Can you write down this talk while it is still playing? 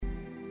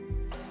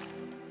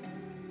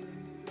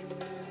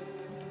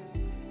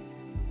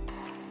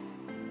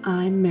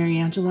I'm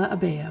Mariangela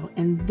Abeo,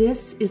 and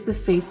this is the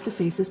Face to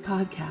Faces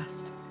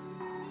podcast,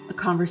 a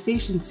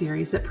conversation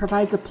series that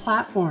provides a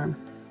platform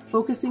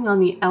focusing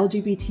on the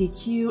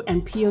LGBTQ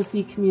and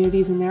POC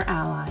communities and their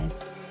allies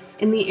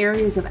in the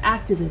areas of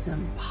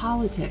activism,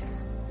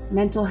 politics,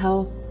 mental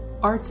health,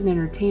 arts and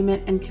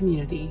entertainment, and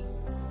community.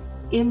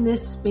 In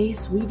this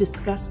space, we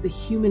discuss the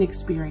human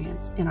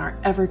experience in our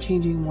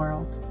ever-changing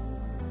world.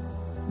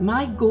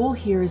 My goal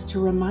here is to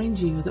remind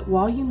you that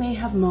while you may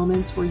have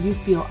moments where you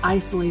feel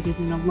isolated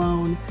and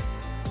alone,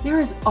 there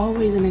is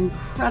always an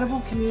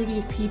incredible community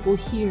of people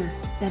here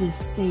that is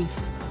safe.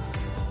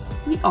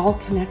 We all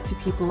connect to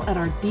people at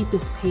our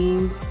deepest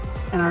pains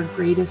and our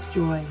greatest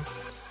joys.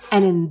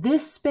 And in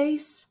this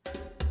space,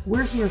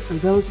 we're here for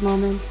those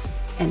moments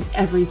and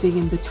everything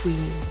in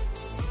between.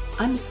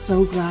 I'm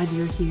so glad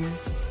you're here.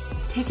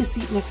 Take a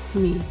seat next to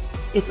me.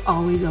 It's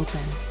always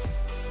open.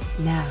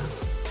 Now,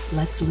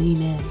 let's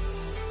lean in.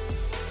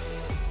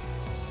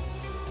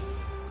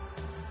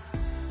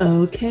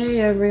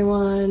 Okay,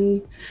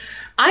 everyone.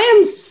 I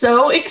am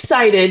so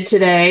excited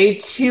today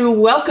to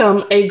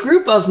welcome a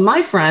group of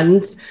my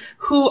friends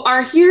who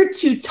are here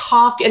to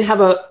talk and have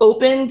an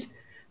open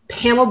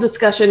panel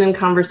discussion and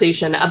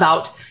conversation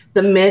about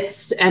the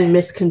myths and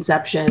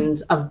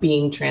misconceptions of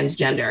being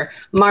transgender.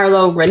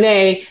 Marlo,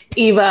 Renee,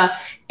 Eva,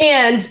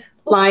 and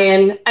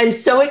Lion, I'm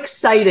so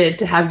excited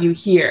to have you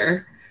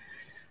here.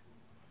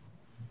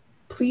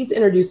 Please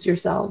introduce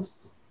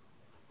yourselves.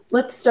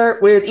 Let's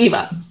start with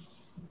Eva.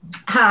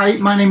 Hi,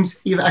 my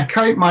name's Eva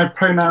Echo. My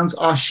pronouns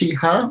are she,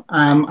 her.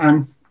 I'm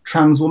a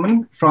trans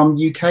woman from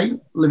UK,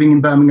 living in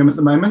Birmingham at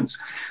the moment.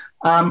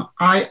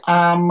 I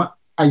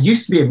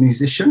used to be a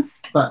musician,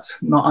 but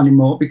not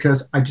anymore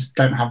because I just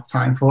don't have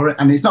time for it.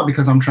 And it's not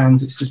because I'm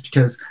trans, it's just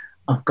because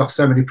I've got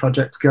so many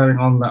projects going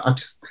on that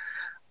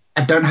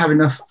I don't have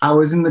enough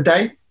hours in the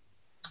day.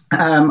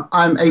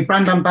 I'm a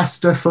brand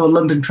ambassador for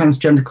London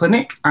Transgender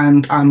Clinic,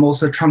 and I'm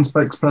also a trans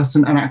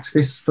spokesperson and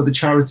activist for the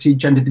charity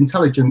Gendered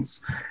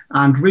Intelligence.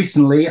 And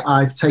recently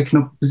I've taken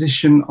up a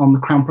position on the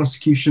Crown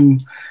Prosecution.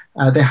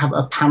 They have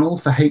a panel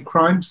for hate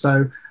crime.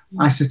 So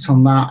I sit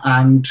on that,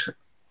 and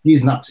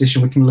using that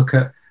position, we can look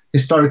at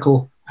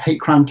historical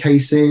hate crime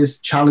cases,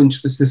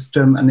 challenge the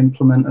system, and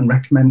implement and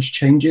recommend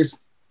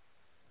changes.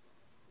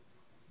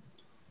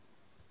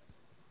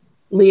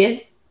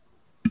 Leah?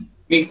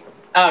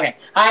 Okay.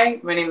 Hi,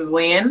 my name is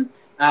Leanne.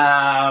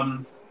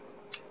 I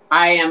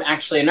am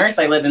actually a nurse.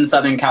 I live in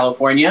Southern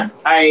California.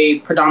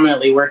 I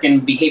predominantly work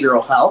in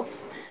behavioral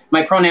health.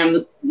 My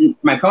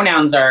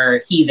pronouns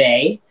are he,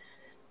 they.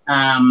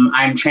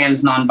 I'm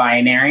trans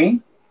non-binary.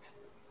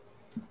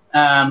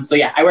 So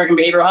yeah, I work in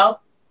behavioral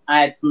health.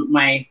 It's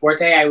my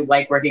forte. I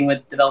like working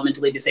with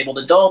developmentally disabled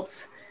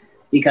adults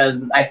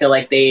because I feel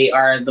like they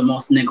are the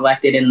most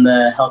neglected in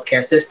the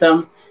healthcare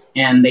system,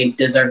 and they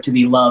deserve to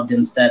be loved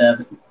instead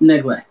of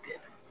neglected.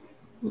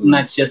 And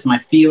that's just my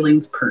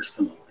feelings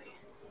personally.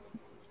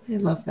 I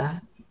love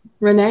that.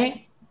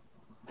 Renee?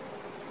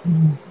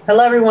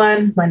 Hello,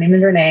 everyone. My name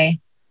is Renee.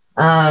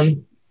 I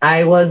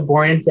was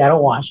born in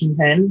Seattle,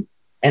 Washington,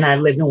 and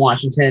I've lived in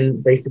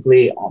Washington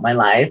basically all my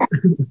life.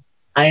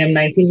 I am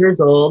 19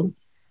 years old.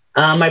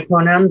 My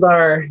pronouns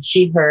are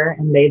she, her,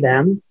 and they,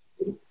 them.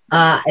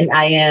 And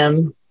I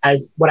am,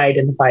 as what I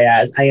identify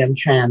as, I am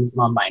trans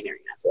non-binary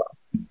as well.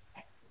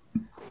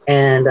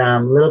 And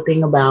little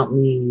thing about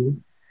me,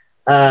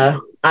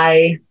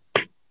 I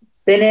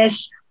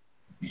finished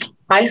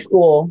high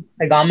school.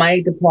 I got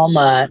my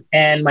diploma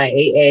and my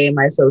AA,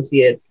 my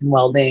associates in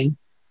welding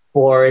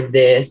for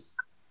this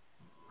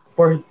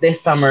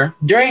summer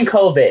during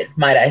COVID,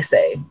 might I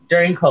say,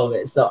 during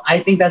COVID. So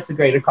I think that's a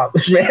great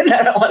accomplishment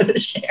that I wanted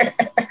to share.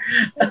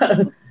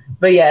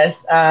 But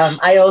yes,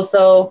 I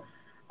also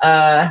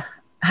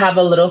have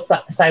a little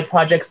side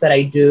projects that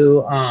I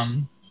do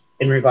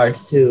in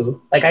regards to,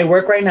 like, I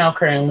work right now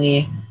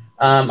currently.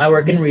 I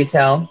work in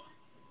retail,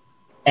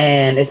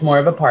 and it's more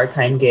of a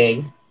part-time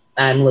gig.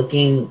 I'm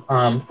looking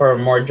for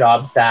more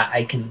jobs that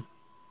I can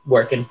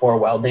work in for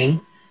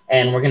welding,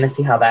 and we're going to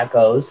see how that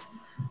goes.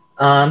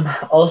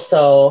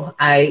 Also,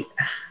 I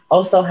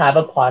also have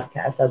a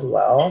podcast as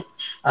well.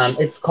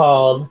 It's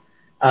called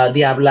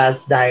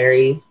Diabla's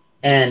Diary,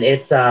 and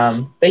it's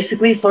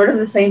basically sort of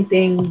the same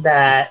thing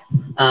that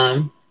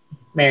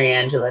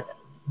Mariangela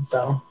did.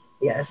 So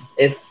yes,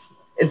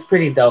 it's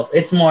pretty dope.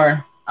 It's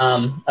more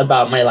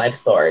about my life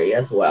story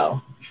as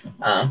well.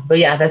 But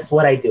yeah, that's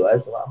what I do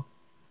as well.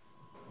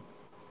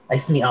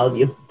 Nice to meet all of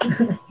you.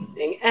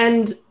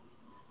 And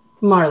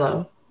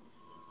Marlo.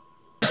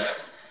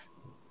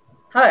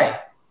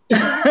 Hi,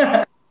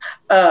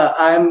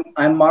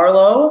 I'm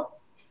Marlo.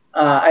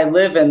 I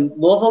live in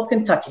Louisville,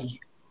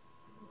 Kentucky.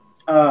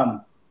 I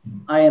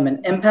am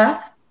an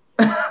empath.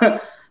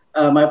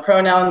 My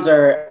pronouns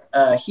are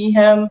he,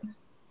 him.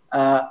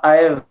 I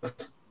have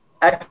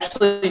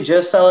actually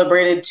just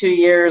celebrated 2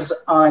 years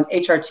on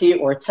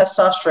HRT or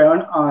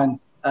testosterone on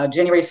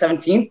January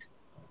 17th.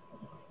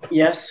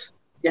 Yes.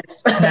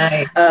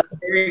 Nice.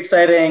 Very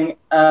exciting.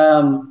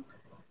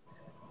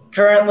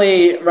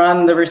 Currently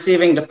run the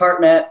receiving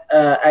department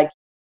at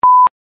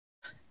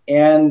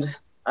and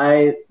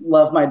I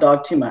love my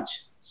dog too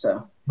much.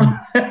 So,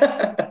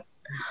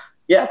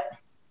 yeah,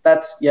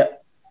 that's,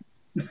 yep.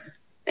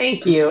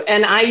 Thank you.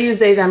 And I use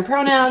they, them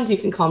pronouns. You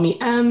can call me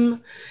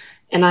M.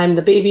 And I'm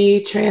the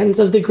baby trans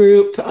of the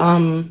group,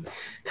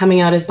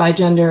 coming out as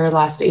bigender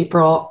last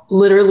April,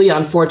 literally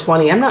on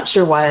 420. I'm not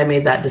sure why I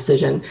made that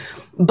decision,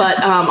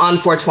 but on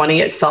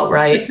 420, it felt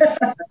right.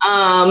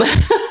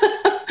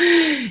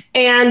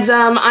 And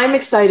I'm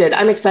excited.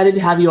 I'm excited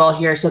to have you all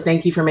here. So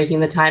thank you for making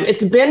the time.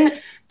 It's been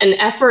an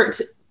effort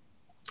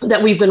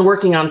that we've been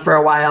working on for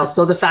a while.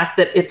 So the fact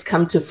that it's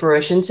come to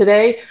fruition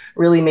today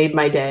really made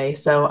my day.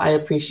 So I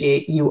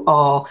appreciate you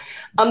all.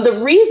 The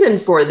reason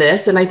for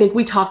this, and I think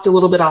we talked a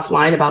little bit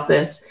offline about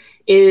this,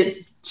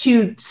 is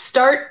to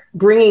start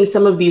bringing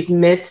some of these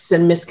myths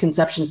and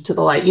misconceptions to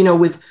the light, you know,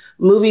 with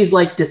movies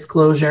like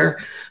Disclosure,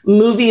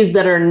 movies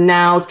that are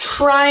now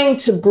trying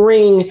to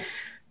bring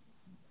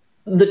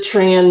the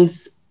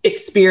trans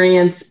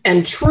experience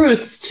and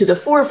truths to the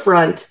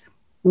forefront.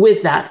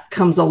 With that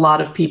comes a lot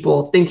of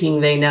people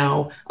thinking they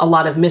know, a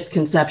lot of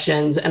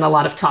misconceptions, and a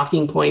lot of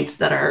talking points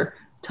that are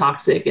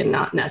toxic and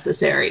not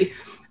necessary.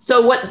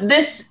 So what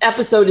this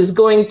episode is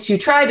going to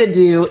try to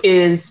do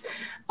is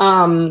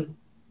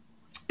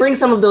bring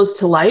some of those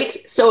to light.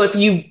 So if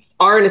you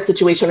are in a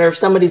situation, or if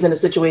somebody's in a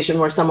situation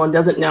where someone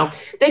doesn't know,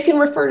 they can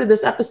refer to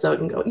this episode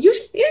and go, you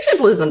should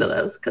listen to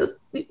this because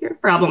you're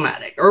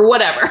problematic or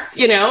whatever,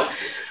 you know?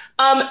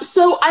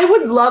 So I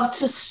would love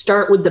to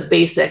start with the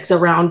basics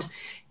around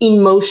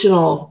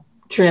emotional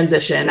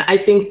transition. I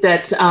think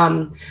that,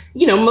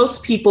 you know,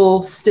 most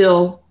people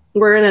still,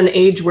 we're in an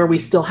age where we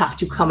still have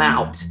to come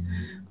out,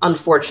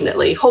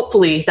 unfortunately.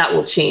 Hopefully that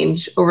will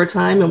change over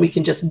time and we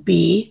can just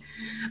be.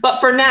 But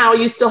for now,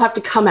 you still have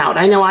to come out.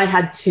 I know I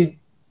had to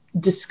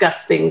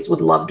discuss things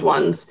with loved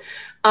ones.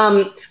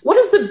 What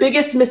is the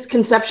biggest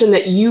misconception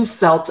that you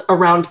felt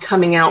around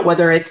coming out,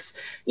 whether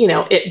it's, you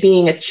know, it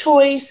being a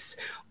choice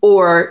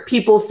or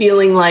people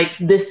feeling like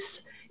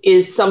this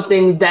is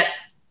something that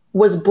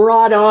was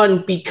brought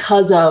on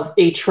because of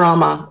a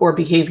trauma or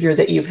behavior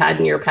that you've had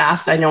in your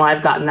past? I know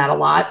I've gotten that a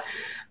lot.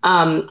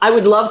 I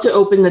would love to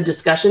open the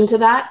discussion to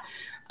that.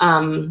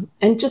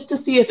 And just to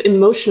see if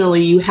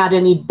emotionally you had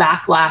any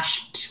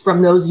backlash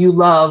from those you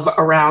love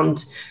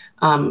around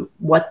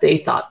what they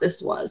thought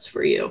this was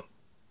for you.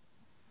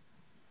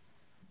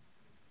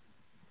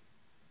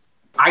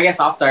 I guess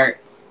I'll start.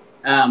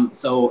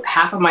 So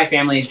half of my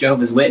family is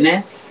Jehovah's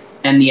Witness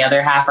and the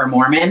other half are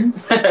Mormon.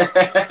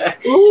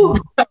 Ooh.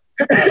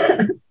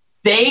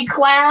 They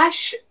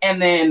clash,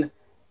 and then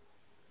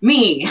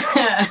me.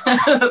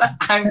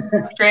 I'm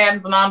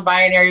trans,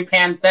 non-binary,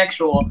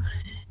 pansexual,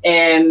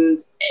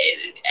 and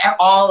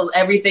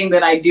everything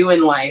that I do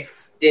in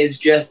life is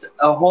just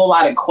a whole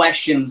lot of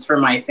questions for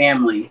my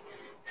family.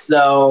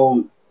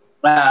 So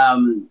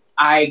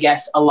I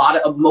guess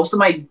most of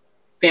my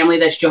family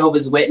that's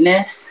Jehovah's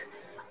Witness,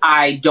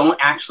 I don't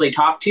actually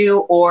talk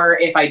to, or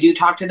if I do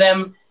talk to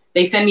them,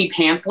 they send me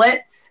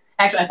pamphlets.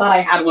 Actually, I thought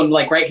I had one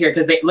like right here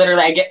because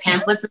I get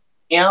pamphlets in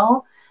the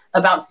mail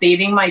about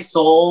saving my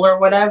soul or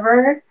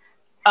whatever.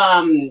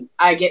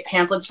 I get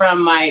pamphlets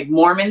from my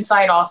Mormon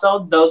side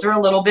also. Those are a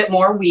little bit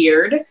more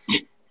weird.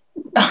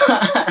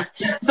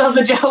 So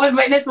the Jehovah's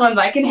Witness ones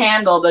I can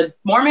handle. The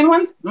Mormon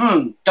ones,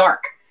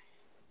 dark.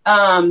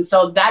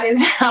 So that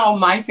is how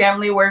my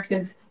family works,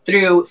 is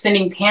through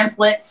sending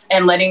pamphlets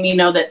and letting me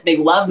know that they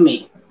love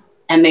me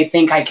and they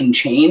think I can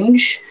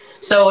change.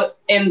 So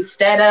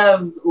instead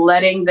of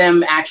letting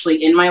them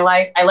actually in my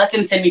life, I let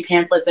them send me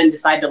pamphlets and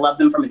decide to love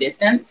them from a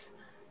distance,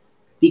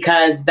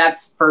 because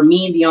that's, for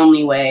me, the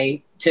only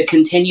way to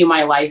continue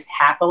my life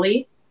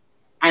happily.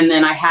 And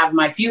then I have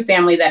my few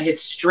family that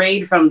has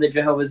strayed from the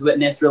Jehovah's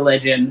Witness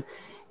religion,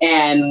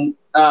 and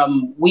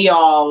we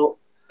all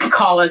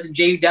call us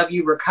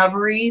JW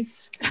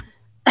recoveries.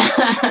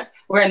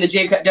 We're in the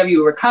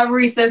JW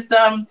recovery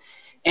system,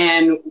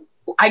 and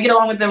I get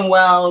along with them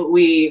well.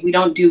 We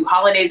don't do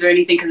holidays or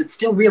anything because it's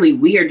still really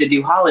weird to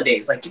do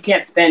holidays. Like, you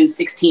can't spend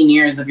 16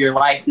 years of your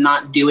life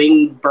not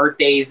doing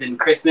birthdays and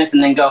Christmas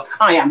and then go,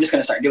 oh yeah, I'm just going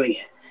to start doing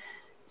it.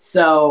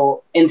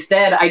 So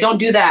instead, I don't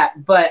do that,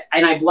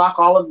 and I block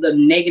all of the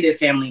negative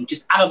family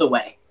just out of the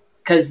way,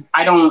 because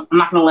I'm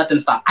not going to let them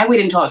stop. I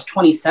waited until I was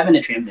 27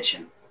 to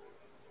transition.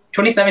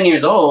 27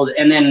 years old,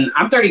 and then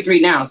I'm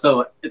 33 now,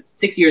 so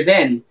 6 years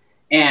in,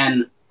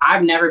 and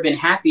I've never been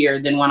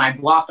happier than when I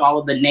blocked all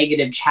of the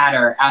negative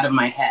chatter out of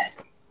my head.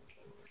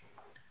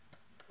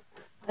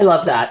 I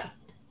love that.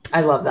 I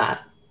love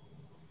that.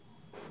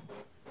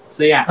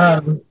 So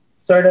yeah.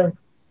 Sort of.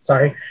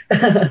 Sorry.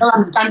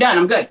 I'm done.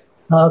 I'm good.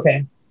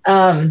 Okay.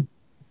 Our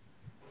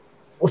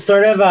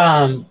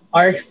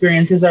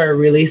experiences are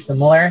really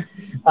similar.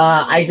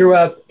 I grew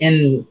up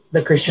in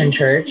the Christian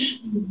church,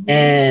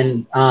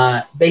 and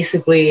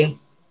basically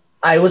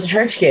I was a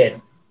church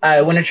kid.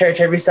 I went to church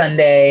every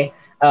Sunday,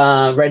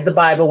 read the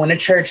Bible, went to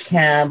church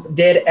camp,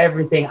 did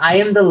everything. I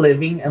am the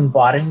living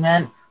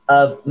embodiment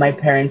of my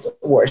parents'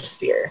 worst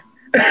fear.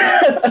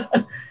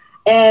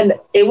 And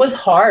it was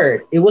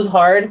hard. It was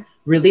hard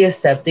really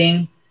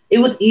accepting. It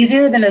was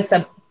easier than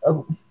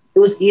it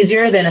was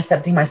easier than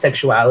accepting my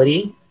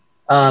sexuality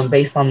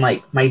based on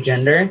like my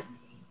gender.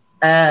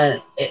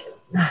 And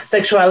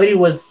sexuality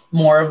was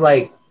more of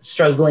like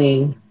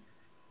struggling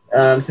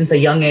since a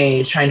young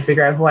age, trying to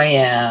figure out who I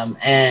am.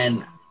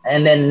 And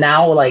then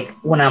now, like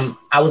when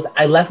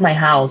I left my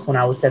house when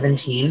I was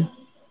 17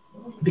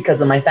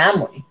 because of my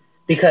family,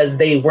 because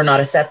they were not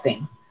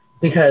accepting.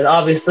 Because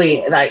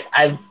obviously, like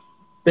I've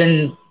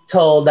been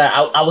told that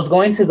I was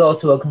going to go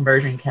to a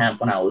conversion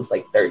camp when I was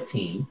like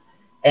 13.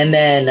 And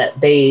then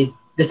they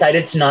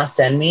decided to not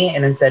send me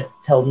and instead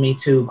told me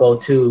to go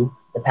to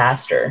the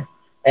pastor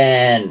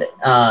and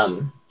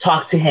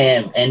talk to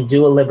him and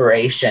do a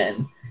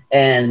liberation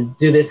and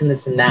do this and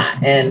this and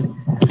that. And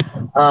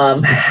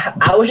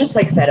I was just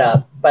like fed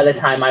up by the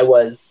time I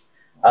was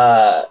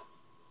a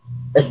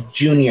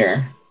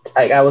junior.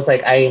 I was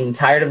like, I'm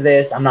tired of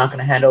this. I'm not going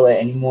to handle it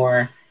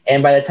anymore.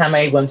 And by the time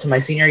I went to my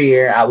senior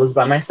year, I was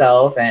by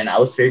myself and I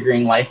was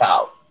figuring life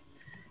out.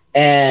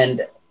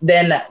 And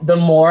then the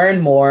more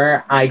and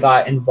more I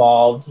got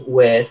involved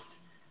with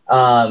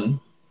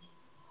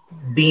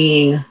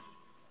being,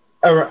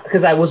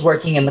 because I was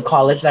working in the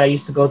college that I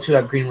used to go to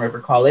at Green River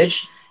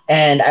College,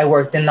 and I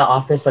worked in the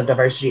Office of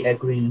Diversity,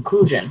 Equity, and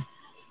Inclusion.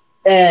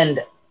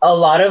 And a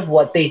lot of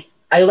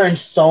I learned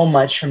so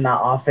much from that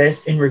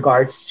office in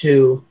regards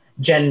to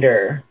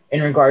gender,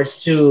 in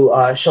regards to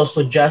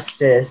social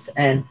justice,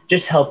 and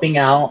just helping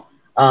out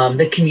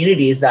the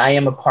communities that I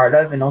am a part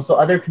of, and also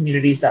other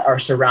communities that are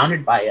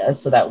surrounded by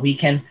us, so that we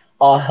can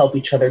all help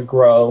each other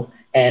grow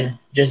and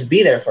just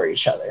be there for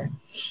each other.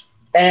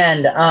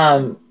 And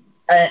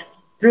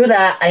through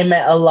that, I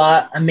met a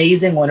lot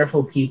amazing,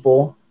 wonderful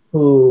people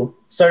who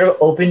sort of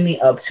opened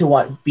me up to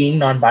what being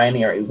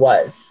non-binary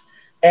was.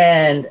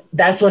 And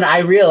that's when I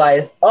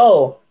realized, a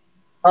lot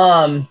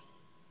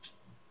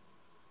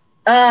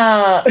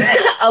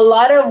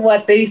of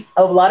what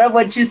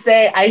you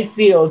say, I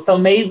feel. So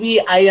maybe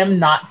I am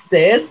not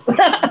cis.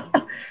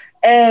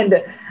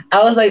 And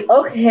I was like,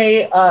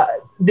 okay,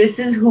 this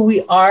is who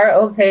we are.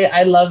 Okay,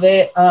 I love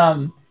it.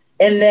 And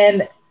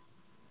then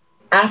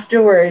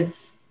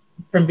afterwards,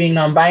 from being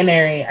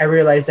non-binary, I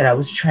realized that I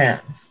was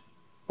trans,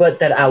 but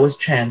that I was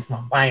trans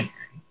non-binary.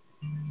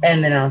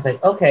 And then I was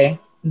like, okay,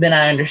 then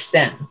I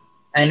understand.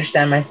 I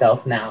understand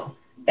myself now.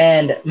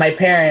 And my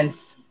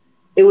parents,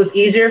 it was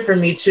easier for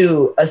me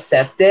to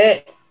accept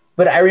it.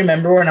 But I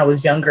remember when I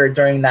was younger,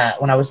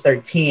 when I was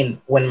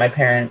 13, when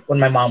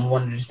my mom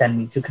wanted to send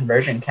me to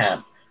conversion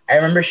camp, I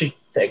remember she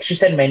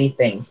said many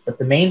things, but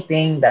the main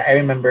thing that I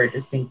remember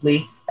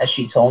distinctly as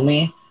she told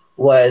me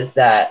was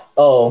that,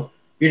 oh,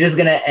 you're just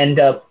gonna end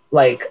up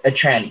like a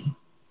tranny.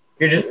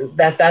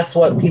 That's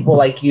what people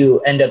like you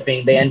end up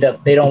being.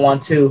 They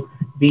want to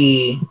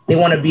be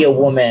a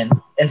woman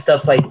and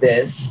stuff like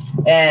this.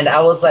 And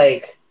I was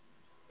like,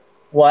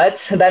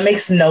 what? That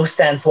makes no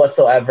sense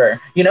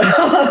whatsoever, you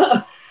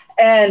know?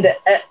 and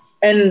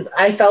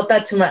I felt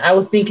that I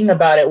was thinking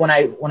about it when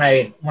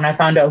I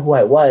found out who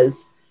I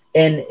was.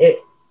 And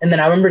then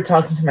I remember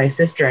talking to my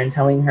sister and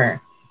telling her,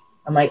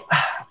 I'm like,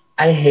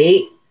 I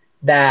hate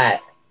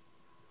that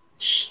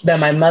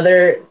my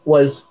mother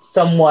was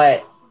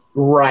somewhat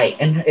right.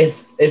 And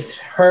if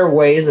her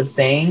ways of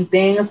saying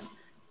things,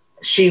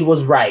 she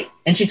was right.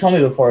 And she told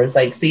me before, it's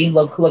like, see,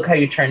 look how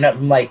you turned up.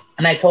 I'm like,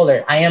 and I told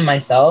her, I am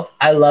myself.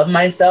 I love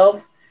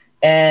myself.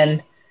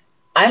 And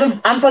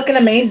I'm fucking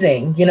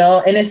amazing, you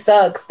know? And it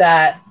sucks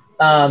that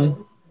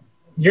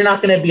you're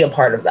not going to be a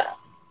part of that.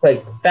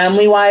 Like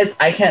family wise,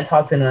 I can't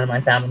talk to none of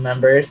my family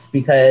members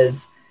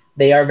because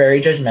they are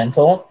very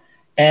judgmental.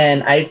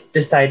 And I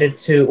decided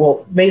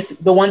to,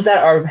 the ones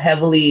that are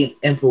heavily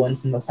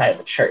influenced in the side of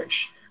the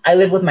church. I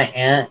live with my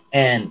aunt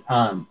and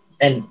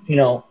you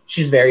know,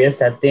 she's very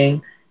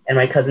accepting, and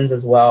my cousins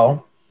as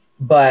well.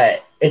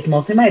 But it's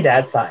mostly my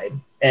dad's side,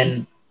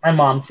 and my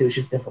mom too,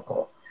 she's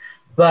difficult.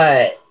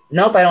 But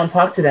nope, I don't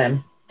talk to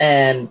them.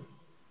 And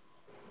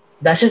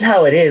that's just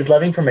how it is,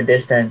 loving from a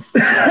distance.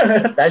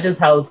 That's just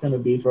how it's going to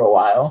be for a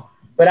while.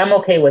 But I'm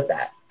okay with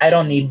that. I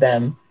don't need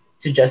them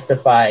to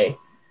justify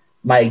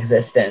my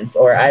existence,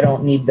 or I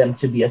don't need them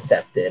to be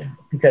accepted,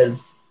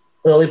 because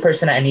the only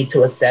person I need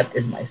to accept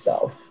is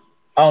myself.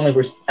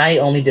 I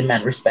only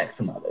demand respect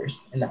from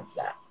others, and that's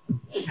that.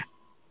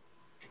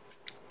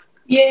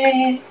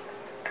 Yeah.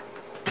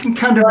 I can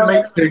kind of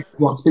relate to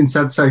what's been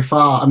said so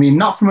far. I mean,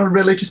 not from a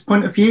religious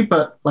point of view,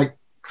 but like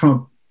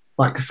from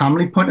a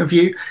family point of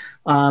view.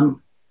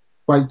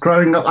 Like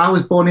growing up, I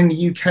was born in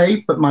the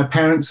UK, but my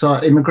parents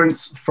are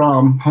immigrants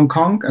from Hong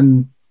Kong,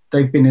 and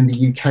they've been in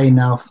the UK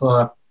now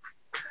for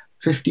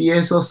 50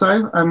 years or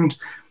so. And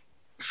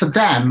for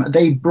them,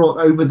 they brought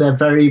over their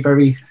very,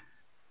 very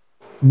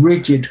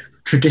rigid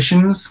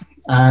traditions,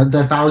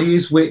 their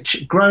values,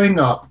 which growing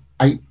up,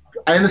 I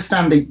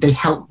understand they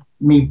helped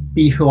me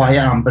be who I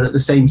am, but at the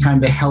same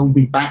time, they held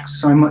me back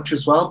so much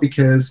as well,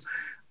 because,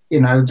 you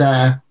know,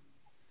 their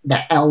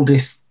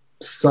eldest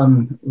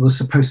son was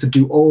supposed to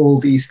do all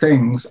these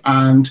things.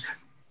 And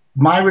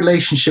my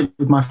relationship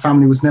with my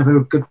family was never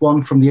a good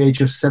one. From the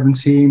age of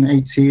 17,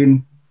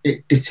 18,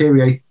 it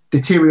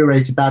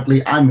deteriorated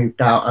badly. I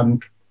moved out,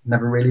 and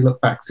never really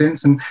looked back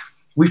since. And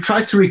we've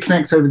tried to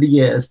reconnect over the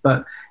years,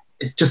 but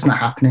it's just not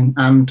happening.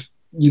 And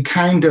you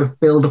kind of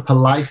build up a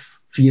life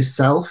for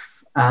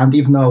yourself. And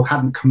even though I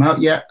hadn't come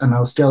out yet and I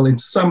was still in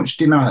so much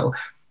denial,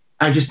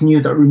 I just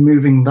knew that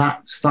removing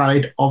that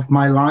side of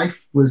my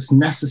life was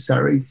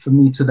necessary for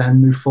me to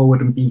then move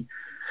forward and be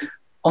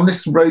on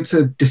this road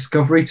to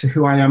discovery to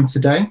who I am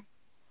today.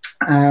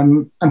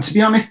 And to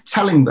be honest,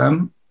 telling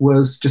them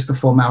was just a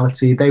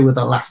formality. They were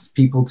the last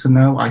people to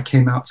know. I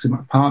came out to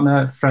my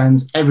partner,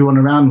 friends, everyone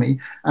around me.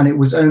 And it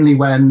was only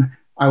when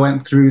I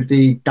went through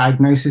the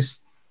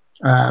diagnosis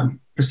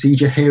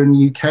procedure here in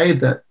the UK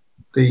that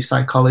the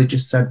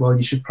psychologist said, well,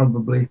 you should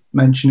probably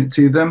mention it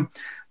to them.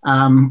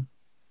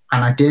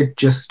 And I did,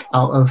 just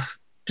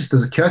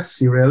as a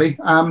courtesy, really.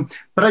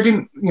 But I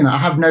didn't, I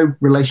have no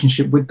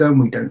relationship with them.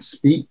 We don't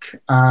speak.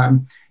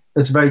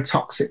 It's a very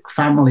toxic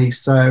family.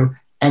 So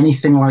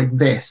anything like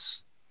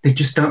this, they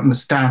just don't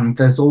understand.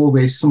 There's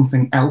always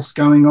something else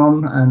going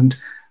on. And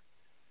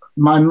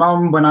my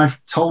mum, when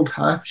I've told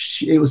her,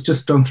 it was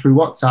just done through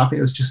WhatsApp. It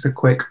was just a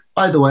quick,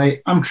 by the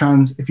way, I'm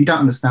trans. If you don't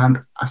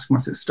understand, ask my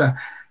sister.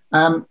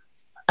 And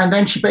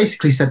then she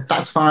basically said,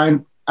 that's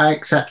fine. I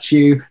accept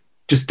you.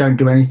 Just don't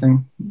do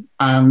anything.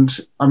 And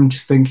I'm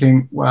just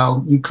thinking,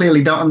 well, you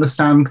clearly don't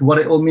understand what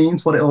it all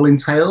means, what it all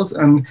entails.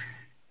 And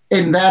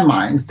in their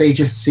minds, they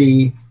just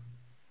see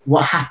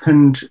what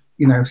happened,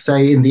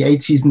 say in the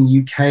 80s in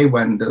the UK,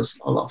 when there's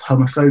a lot of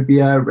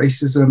homophobia,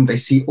 racism. They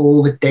see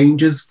all the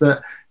dangers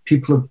that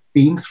people have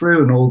been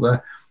through and all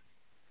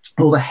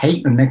the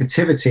hate and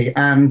negativity.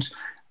 And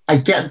I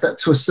get that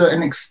to a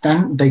certain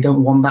extent, they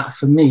don't want that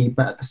for me,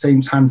 but at the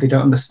same time, they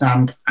don't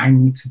understand I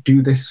need to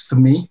do this for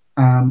me.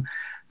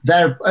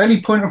 Their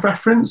only point of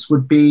reference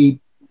would be,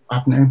 I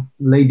don't know,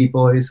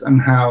 Ladyboys, and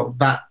how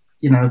that,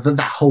 that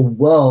whole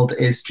world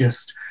is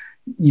just,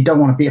 you don't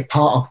want to be a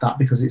part of that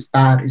because it's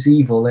bad, it's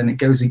evil, and it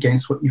goes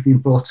against what you've been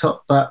brought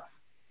up. But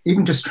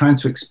even just trying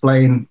to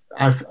explain,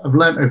 I've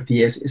learned over the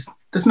years,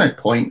 there's no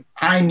point.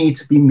 I need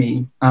to be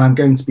me, and I'm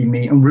going to be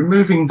me. And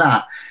removing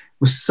that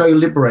was so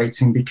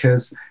liberating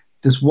because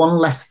there's one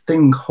less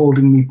thing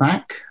holding me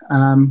back.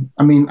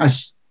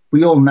 As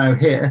we all know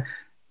here,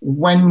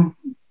 when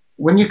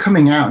you're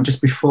coming out and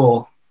just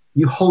before,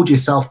 you hold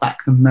yourself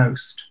back the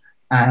most.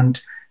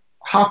 And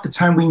half the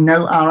time we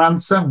know our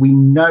answer, we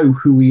know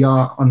who we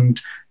are, and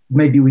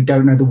maybe we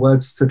don't know the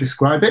words to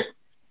describe it,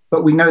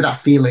 but we know that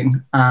feeling,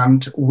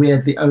 and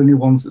we're the only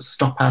ones that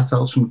stop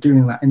ourselves from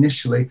doing that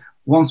initially.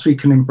 Once we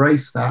can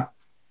embrace that,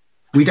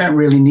 we don't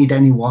really need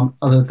anyone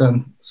other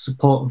than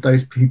support of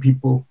those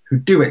people who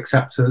do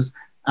accept us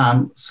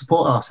and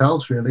support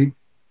ourselves, really.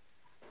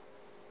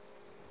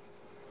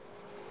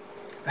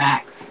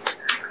 Facts.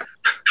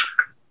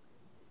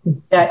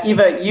 Yeah,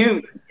 Eva,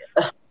 you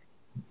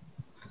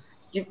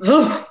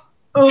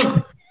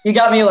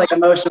got me like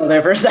emotional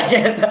there for a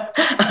second.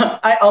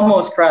 I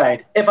almost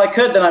cried. If I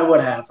could, then I would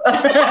have.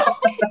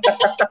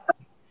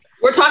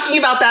 We're talking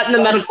about that in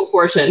the medical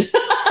portion.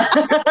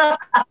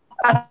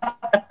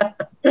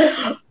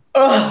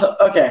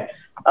 Okay.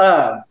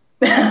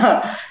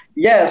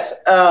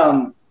 Yes.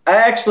 I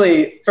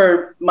actually,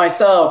 for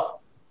myself,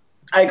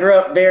 I grew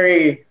up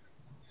very,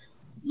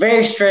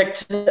 very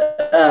strict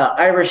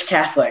Irish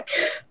Catholic.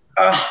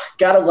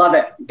 Gotta love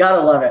it.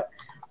 Gotta love it.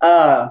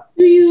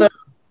 So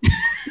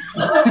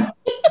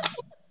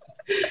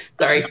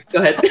Sorry, go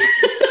ahead.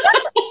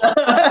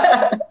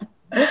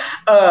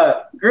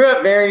 Grew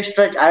up very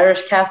strict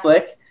Irish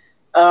Catholic,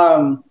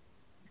 and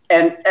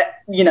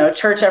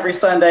church every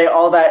Sunday,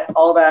 all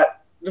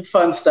that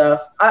fun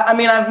stuff. I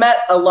mean, I've met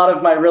a lot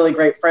of my really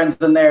great friends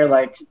in there.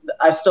 Like,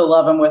 I still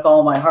love them with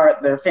all my heart.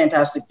 They're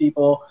fantastic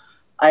people.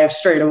 I have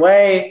strayed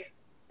away,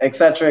 et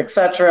cetera, et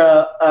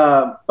cetera.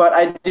 But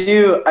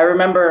I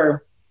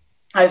remember,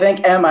 I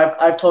think, Em,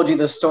 I've told you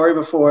this story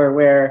before,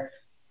 where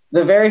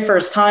the very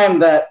first time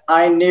that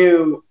I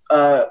knew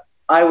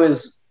I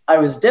was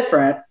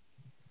different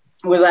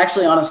was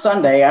actually on a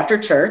Sunday after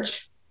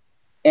church.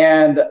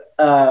 And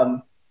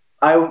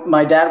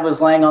my dad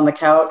was laying on the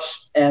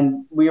couch,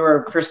 and we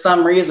were, for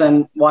some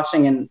reason,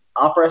 watching an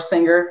opera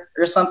singer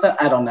or something.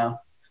 I don't know.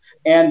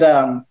 And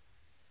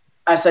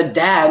I said,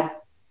 Dad,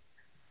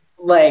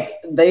 like,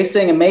 they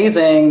sing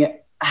amazing.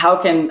 How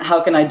can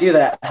I do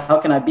that? How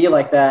can I be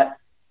like that?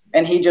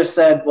 And he just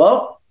said,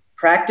 well,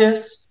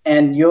 practice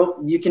and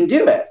you can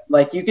do it.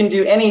 Like, you can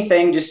do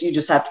anything, you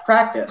just have to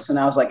practice. And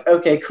I was like,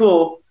 okay,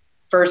 cool.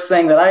 First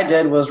thing that I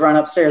did was run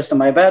upstairs to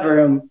my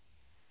bedroom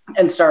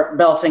and start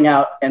belting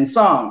out in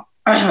song,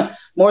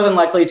 more than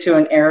likely to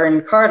an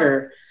Aaron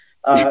Carter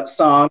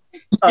song.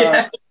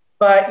 Yeah.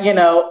 But,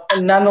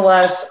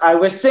 nonetheless, I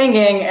was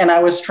singing and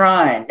I was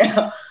trying.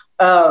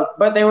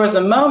 But there was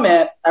a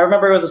moment, I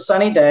remember it was a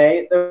sunny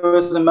day. There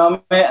was a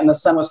moment and the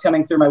sun was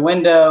coming through my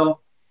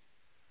window.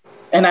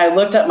 And I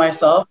looked at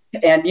myself,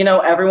 and,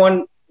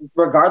 everyone,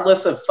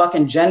 regardless of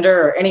fucking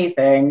gender or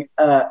anything,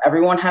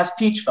 everyone has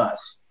peach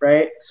fuzz,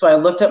 right? So I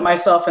looked at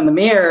myself in the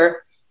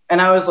mirror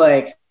and I was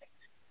like,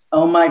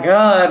 oh my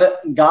God,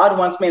 God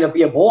wants me to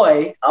be a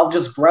boy. I'll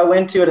just grow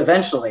into it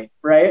eventually,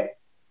 right?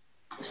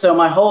 So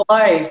my whole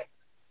life,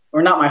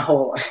 or not my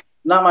whole life,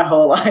 not my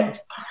whole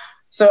life.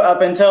 So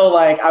up until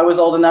like I was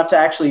old enough to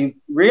actually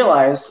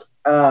realize,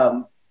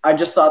 I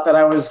just thought that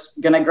I was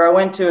going to grow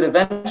into it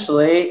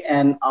eventually.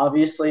 And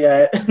obviously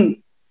I, et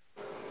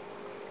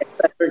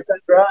cetera, et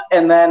cetera.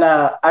 And then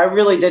I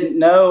really didn't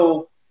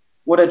know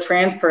what a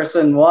trans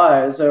person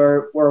was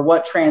or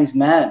what trans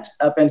meant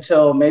up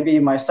until maybe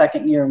my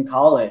second year in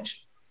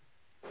college.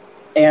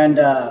 And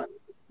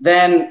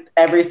then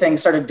everything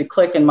started to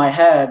click in my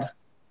head.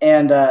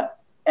 And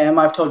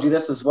I've told you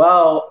this as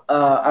well.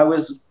 I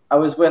was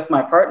with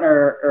my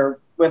partner, or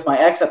with my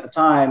ex at the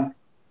time,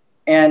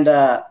 and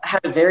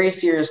had a very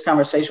serious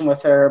conversation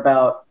with her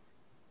about,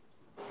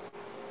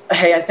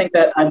 hey, I think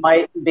that I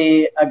might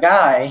be a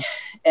guy.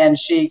 And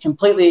she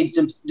completely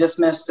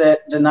dismissed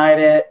it, denied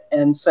it,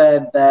 and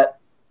said that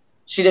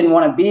she didn't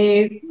want to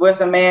be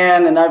with a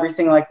man and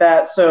everything like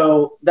that.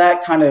 So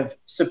that kind of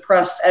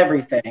suppressed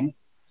everything,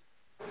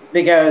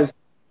 because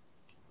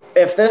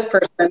if this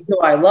person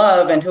who I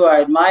love and who I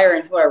admire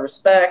and who I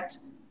respect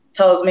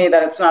tells me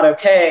that it's not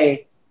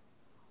okay,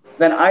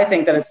 then I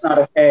think that it's not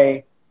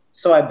okay.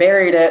 So I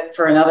buried it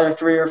for another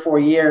 3 or 4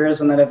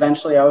 years. And then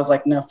eventually I was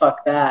like, no,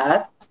 fuck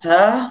that.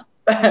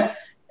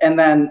 And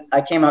then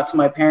I came out to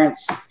my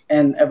parents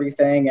and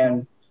everything.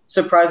 And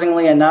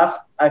surprisingly enough,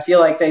 I feel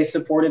like they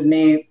supported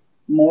me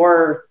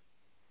more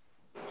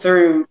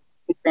through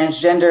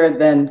transgender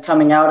than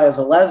coming out as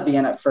a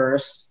lesbian at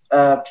first,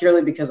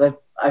 purely because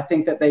I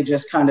think that they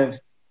just kind of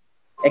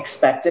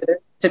expected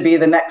it to be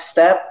the next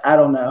step. I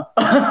don't know.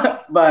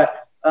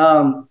 But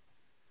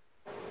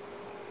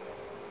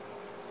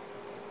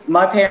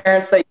my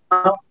parents, they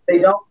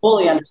don't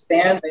fully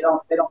understand. They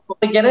don't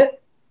fully get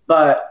it,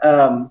 but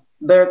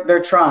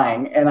they're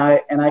trying, and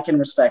I can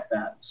respect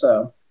that.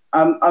 So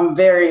I'm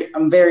very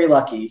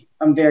lucky.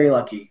 I'm very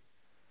lucky.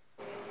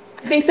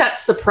 I think that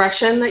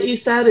suppression that you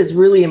said is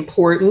really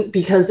important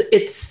because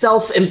it's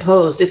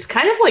self-imposed. It's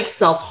kind of like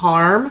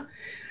self-harm.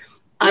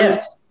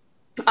 Yes.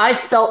 I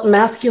felt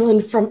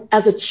masculine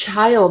as a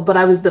child, but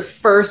I was the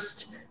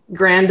first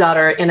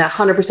granddaughter in a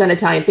 100%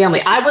 Italian family.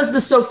 I was the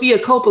Sofia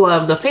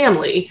Coppola of the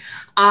family.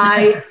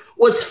 I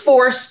was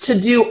forced to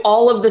do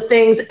all of the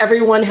things.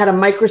 Everyone had a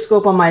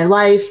microscope on my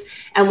life.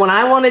 And when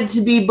I wanted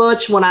to be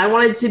butch, when I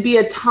wanted to be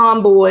a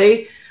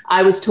tomboy,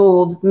 I was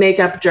told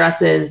makeup,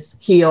 dresses,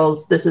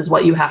 heels, this is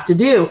what you have to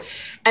do.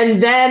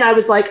 And then I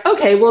was like,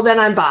 okay, well then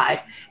I'm bi.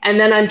 And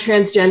then I'm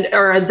transgender,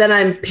 or then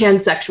I'm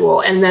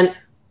pansexual.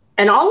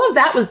 And all of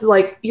that was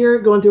like, you're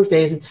going through a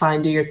phase, it's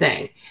fine, do your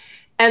thing.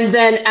 And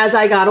then as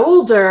I got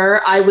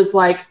older, I was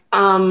like,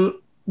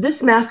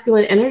 this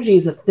masculine energy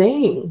is a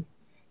thing.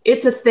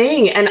 It's a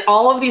thing. And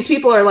all of these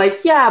people are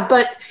like, yeah,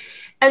 but,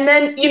 and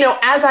then,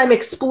 as I'm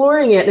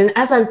exploring it and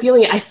as I'm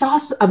feeling it, I saw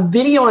a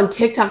video on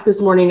TikTok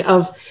this morning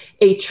of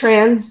a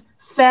trans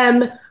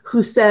femme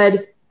who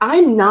said,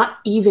 I'm not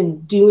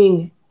even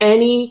doing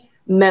any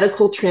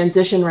medical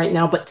transition right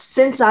now, but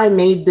since I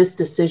made this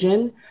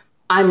decision,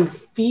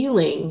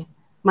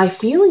 my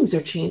feelings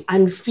are changed.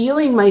 I'm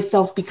feeling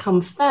myself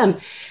become femme.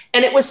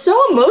 And it was so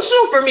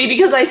emotional for me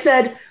because I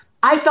said,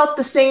 I felt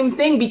the same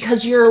thing,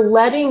 because you're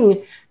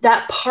letting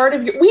that part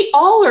of we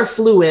all are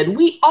fluid.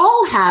 We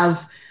all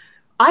have,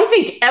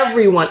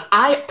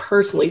 I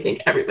personally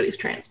think everybody's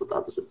trans, but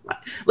that's just fine.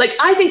 Like,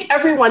 I think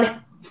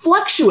everyone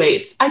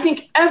fluctuates. I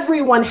think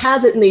everyone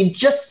has it and they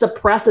just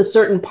suppress a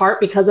certain part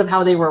because of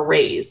how they were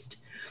raised.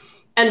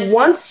 And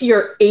once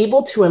you're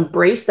able to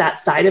embrace that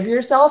side of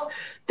yourself,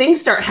 things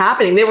start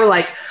happening. They were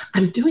like,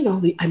 I'm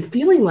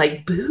feeling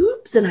like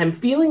boobs and I'm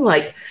feeling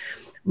like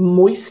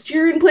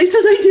moisture in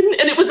places I didn't.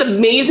 And it was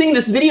amazing,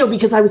 this video,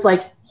 because I was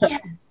like,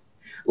 yes,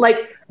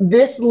 like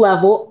this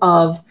level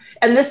of,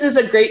 and this is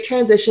a great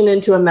transition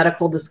into a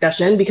medical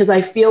discussion, because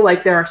I feel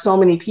like there are so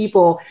many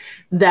people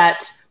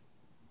that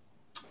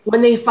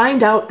when they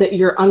find out that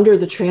you're under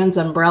the trans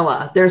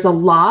umbrella, there's a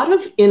lot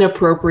of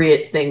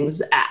inappropriate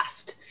things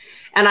asked.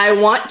 And I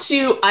want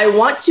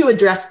to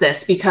address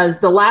this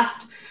because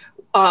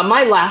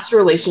my last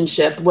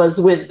relationship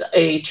was with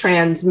a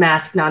trans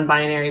masked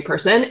non-binary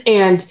person.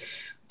 And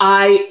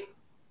I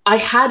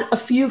had a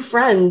few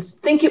friends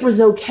think it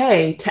was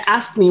okay to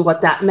ask me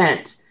what that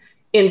meant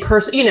in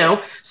person,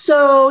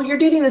 so you're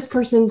dating this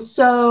person.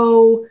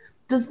 So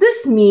does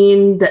this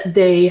mean that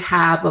they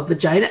have a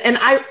vagina? And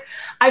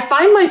I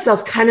find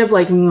myself kind of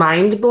like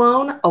mind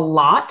blown a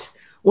lot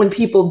when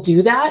people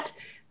do that.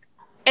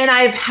 And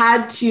I've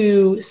had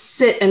to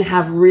sit and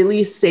have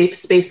really safe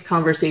space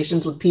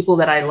conversations with people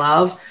that I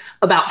love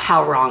about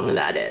how wrong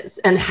that is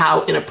and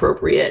how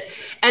inappropriate.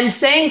 And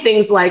saying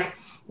things like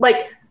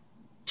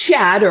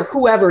Chad or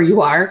whoever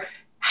you are,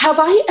 have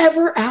I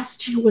ever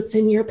asked you what's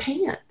in your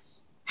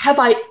pants? Have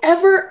I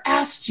ever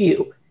asked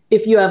you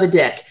if you have a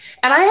dick?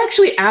 And I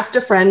actually asked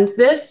a friend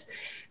this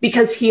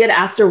because he had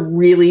asked a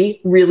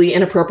really, really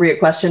inappropriate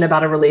question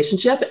about a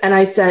relationship. And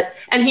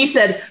he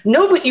said,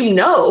 no, but you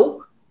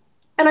know.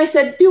 And I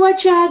said, do I,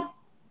 Chad?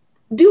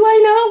 Do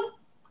I know?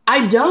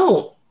 I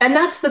don't. And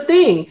that's the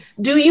thing.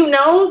 Do you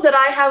know that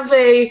I have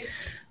a,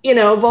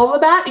 vulva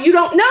bat? You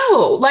don't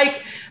know.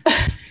 Like,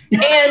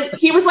 And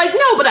he was like,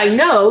 no, but I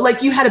know,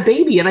 like, you had a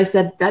baby. And I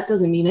said, that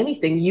doesn't mean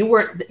anything. You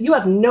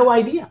have no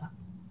idea.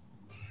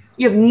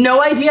 You have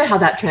no idea how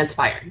that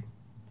transpired.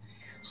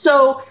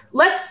 So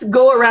let's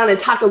go around and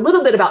talk a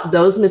little bit about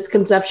those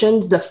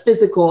misconceptions, the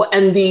physical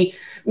and the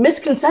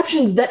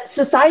misconceptions that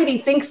society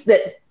thinks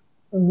that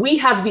we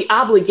have the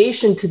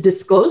obligation to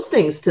disclose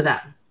things to them,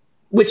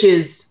 which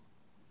is,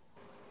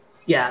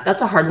 yeah,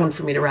 that's a hard one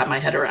for me to wrap my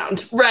head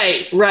around.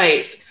 Right.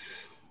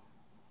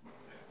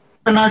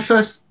 When I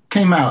first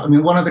came out, I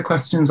mean, one of the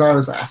questions I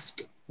was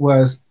asked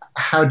was,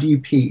 how do you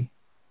pee?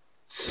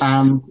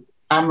 And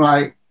I'm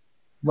like,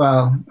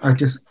 well, I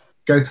just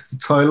go to the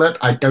toilet.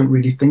 I don't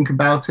really think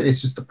about it.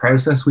 It's just a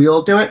process. We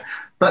all do it.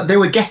 But they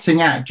were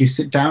getting at, do you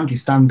sit down? Do you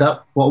stand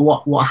up?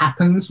 What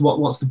happens?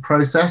 What's the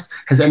process?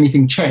 Has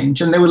anything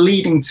changed? And they were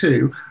leading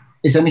to,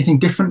 is anything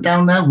different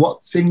down there?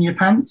 What's in your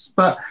pants?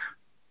 But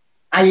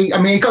I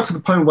mean, it got to the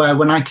point where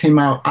when I came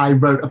out, I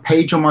wrote a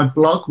page on my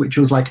blog, which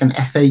was like an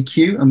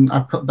FAQ, and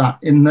I put that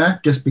in there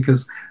just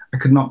because I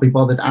could not be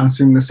bothered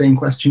answering the same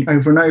question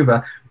over and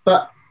over.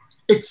 But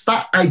it's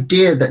that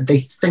idea that they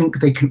think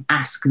they can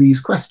ask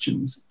these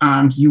questions,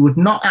 and you would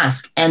not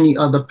ask any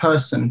other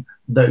person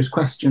those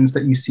questions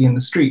that you see in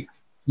the street,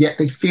 yet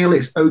they feel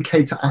it's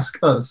okay to ask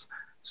us.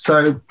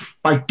 So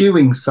by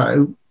doing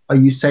so, are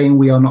you saying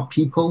we are not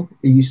people?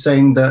 Are you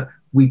saying that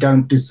we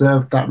don't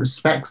deserve that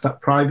respect, that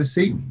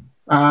privacy?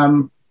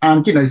 And,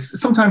 you know,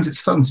 sometimes it's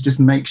fun to just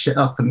make shit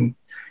up and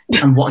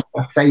watch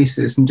their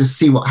faces and just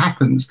see what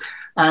happens.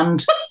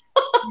 And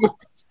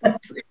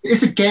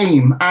it's a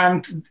game.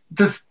 And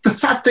the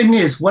sad thing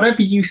is,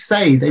 whatever you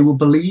say, they will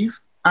believe.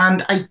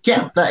 And I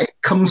get that it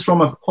comes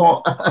from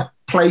a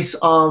place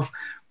of,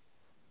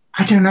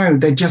 I don't know,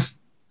 they're just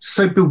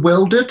so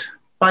bewildered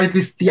by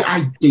the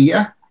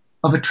idea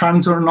of a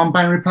trans or a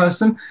non-binary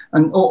person,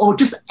 or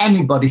just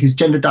anybody who's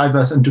gender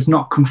diverse and does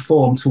not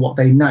conform to what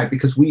they know,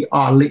 because we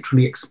are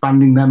literally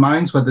expanding their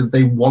minds, whether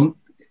they want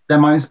their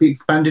minds to be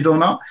expanded or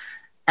not.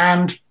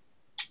 And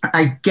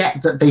I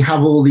get that they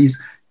have all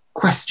these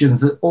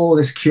questions, all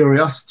this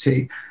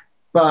curiosity,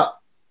 but,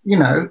 you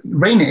know,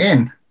 rein it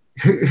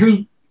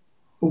in.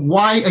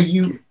 Why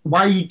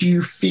do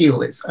you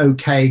feel it's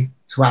okay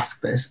to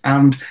ask this?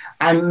 And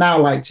I now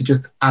like to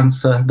just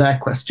answer their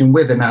question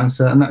with an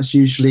answer, and that's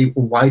usually,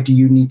 why do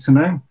you need to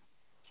know?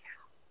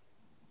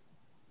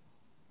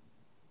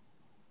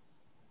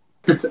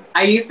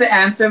 I used to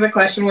answer the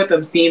question with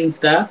obscene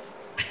stuff,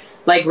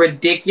 like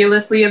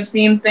ridiculously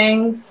obscene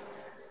things,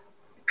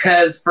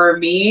 because for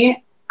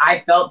me, I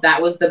felt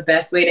that was the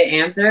best way to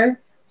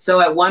answer. So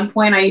at one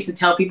point I used to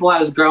tell people I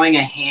was growing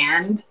a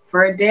hand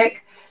for a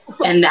dick.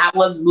 And that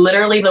was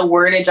literally the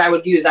wordage I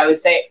would use. I would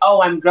say,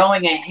 oh, I'm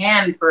growing a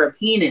hand for a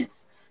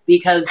penis,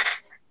 because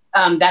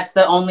that's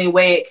the only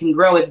way it can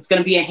grow. It's going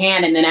to be a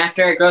hand. And then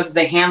after it grows as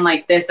a hand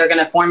like this, they're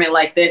going to form it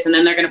like this. And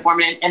then they're going to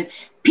form it. And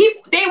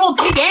people, they will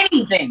take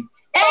anything.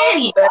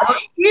 Anything.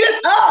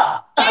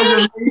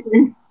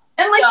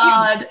 And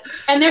like,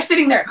 and they're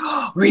sitting there,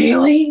 oh,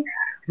 really?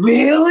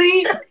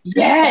 Really?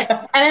 Yes.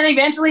 And then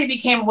eventually it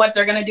became, what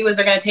they're going to do is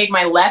they're going to take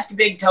my left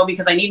big toe,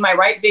 because I need my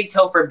right big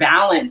toe for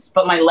balance,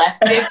 but my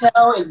left big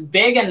toe is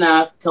big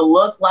enough to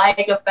look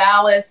like a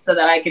phallus so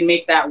that I can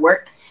make that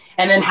work.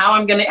 And then how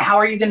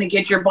are you going to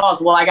get your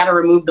balls? Well, I got to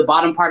remove the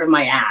bottom part of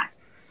my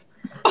ass,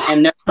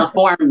 and they're going to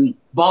form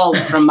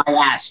balls from my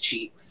ass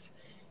cheeks.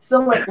 So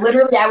like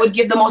literally I would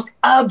give the most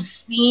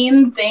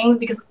obscene things,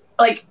 because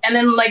like, and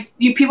then like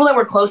you people that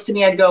were close to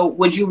me, I'd go,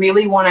 would you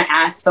really want to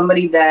ask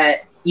somebody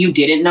that you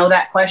didn't know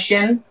that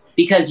question?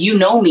 Because you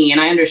know me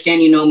and I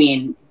understand you know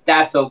me,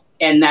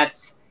 and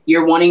that's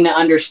you're wanting to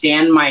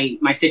understand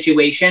my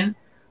situation,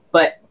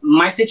 but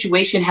my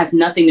situation has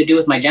nothing to do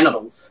with my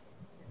genitals.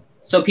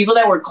 So people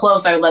that were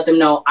close, I would let them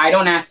know, I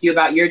don't ask you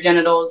about your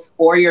genitals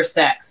or your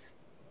sex.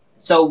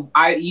 So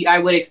I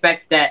would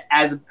expect that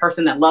as a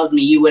person that loves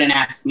me, you wouldn't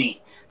ask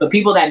me. But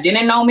people that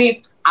didn't know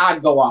me,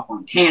 I'd go off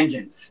on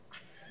tangents.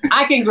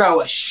 I can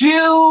grow a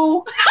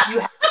shoe. You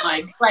have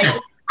like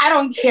I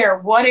don't care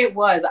what it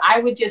was. I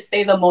would just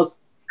say the most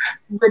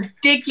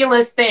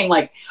ridiculous thing.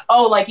 Like,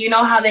 oh, like, you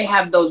know how they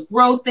have those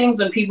growth things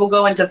when people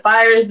go into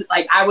fires?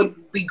 Like I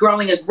would be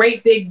growing a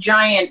great big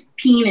giant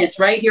penis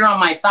right here on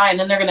my thigh, and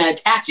then they're going to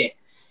attach it.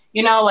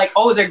 You know, like,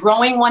 oh, they're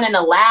growing one in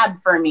a lab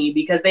for me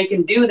because they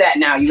can do that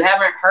now. You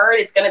haven't heard?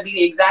 It's going to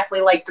be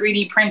exactly like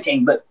 3D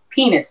printing, but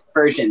penis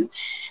version.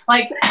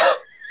 Like,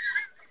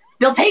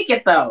 they'll take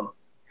it though.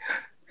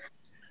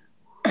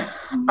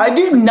 I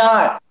do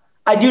not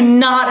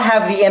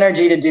have the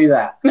energy to do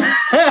that.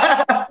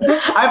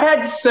 I've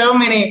had so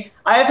many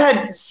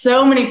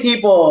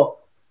people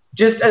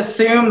just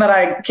assume that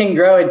I can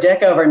grow a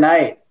dick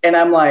overnight. And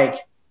I'm like,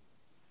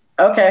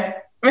 okay.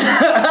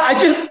 I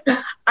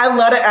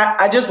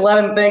just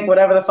let them think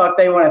whatever the fuck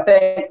they want to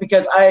think,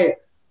 because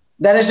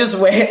that is just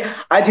way,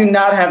 I do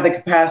not have the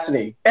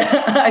capacity.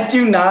 I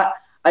do not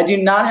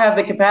have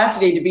the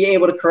capacity to be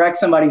able to correct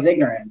somebody's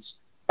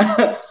ignorance.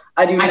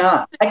 I do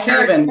not. I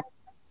can't even.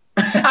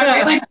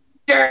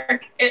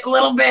 jerk a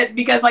little bit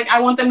because like I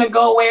want them to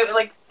go away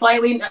like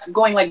slightly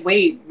going like,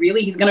 wait,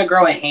 really? He's gonna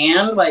grow a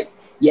hand? Like,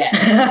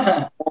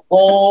 yes, a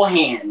whole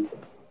hand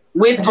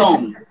with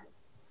bones.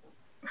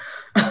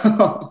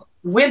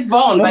 With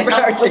bones. I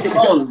tell you, with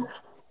bones.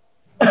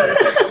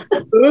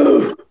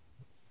 Ooh.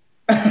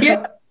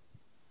 Yeah.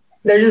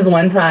 There's just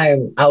one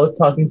time I was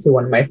talking to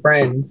one of my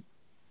friends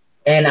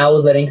and I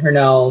was letting her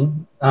know,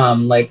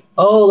 like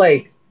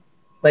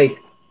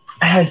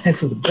I had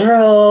sex with a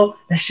girl,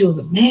 that she was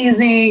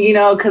amazing, you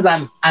know, because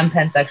I'm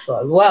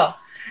pansexual as well.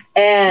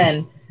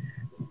 And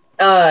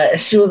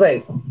she was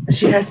like,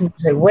 she asked me,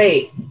 she's like,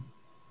 wait,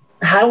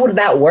 how would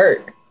that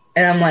work?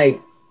 And I'm like,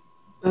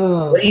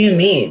 what do you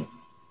mean?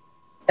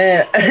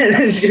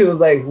 And she was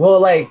like, well,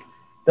 like,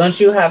 don't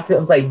you have to? I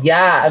was like,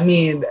 yeah, I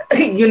mean,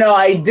 you know,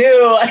 I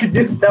do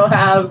still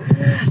have,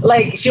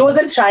 like, she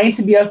wasn't trying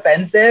to be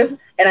offensive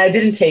and I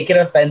didn't take it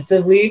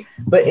offensively,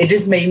 but it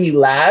just made me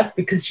laugh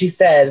because she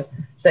said,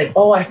 it's like,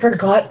 oh, I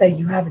forgot that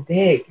you have a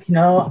dick, you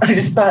know? I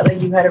just thought like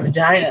you had a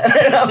vagina.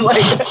 And I'm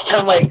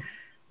like,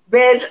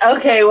 bitch,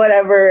 okay,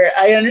 whatever.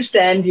 I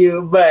understand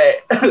you,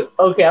 but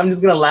okay, I'm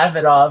just gonna laugh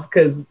it off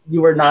because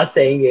you were not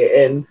saying it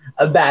in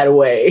a bad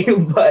way.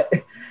 But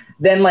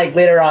then like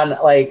later on,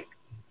 like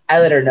I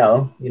let her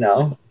know, you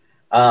know,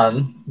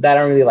 that I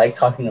don't really like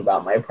talking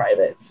about my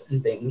privates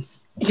and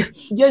things.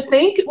 You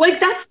think? Like,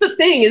 that's the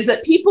thing, is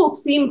that people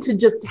seem to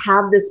just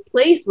have this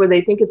place where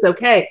they think it's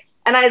okay.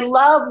 And I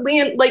love,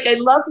 Liam, like, I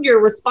love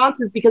your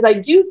responses because I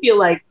do feel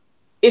like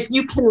if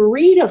you can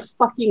read a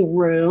fucking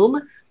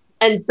room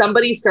and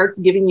somebody starts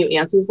giving you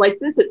answers like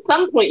this, at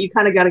some point you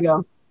kind of got to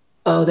go,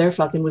 oh, they're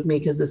fucking with me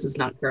because this is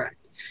not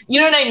correct. You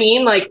know what I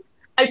mean? Like,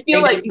 I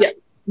feel like, yeah,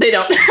 they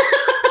don't.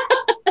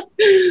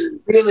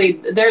 Really,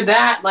 they're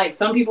that, like,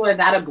 some people are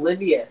that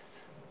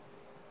oblivious.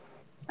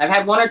 I've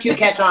had one or two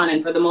catch on,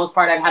 and for the most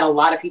part, I've had a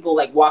lot of people,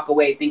 like, walk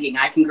away thinking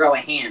I can grow a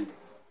hand.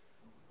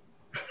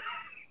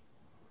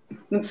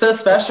 It's so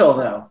special,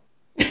 though.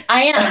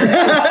 I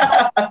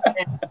am.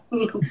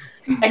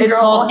 It's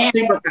called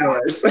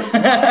superpowers.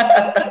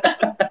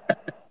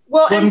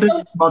 Well, and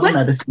so modern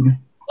medicine.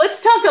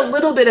 Let's talk a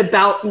little bit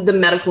about the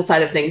medical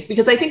side of things,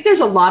 because I think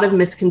there's a lot of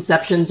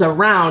misconceptions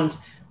around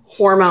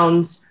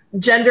hormones,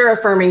 gender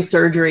affirming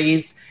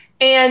surgeries,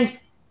 and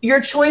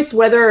your choice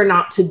whether or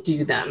not to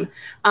do them.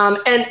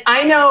 And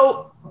I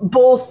know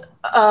both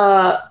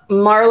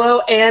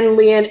Marlo and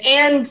Leanne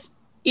and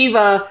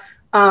Eva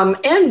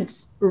and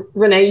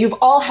Renee, you've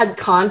all had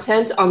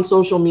content on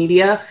social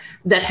media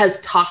that has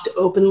talked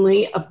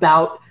openly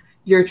about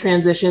your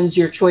transitions,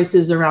 your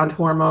choices around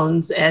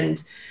hormones.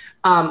 And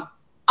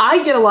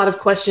I get a lot of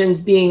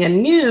questions being a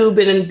noob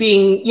and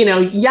being, you know,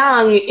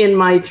 young in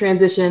my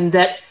transition,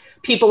 that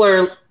people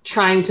are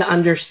trying to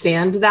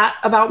understand that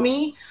about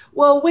me.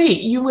 Well,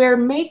 wait, you wear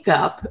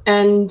makeup,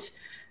 and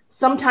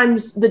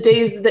sometimes the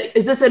days that,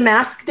 is this a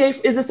mask day?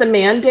 Is this a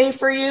man day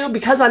for you?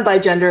 Because I'm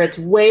bigender, it's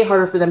way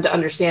harder for them to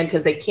understand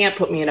because they can't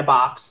put me in a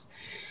box.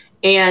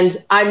 And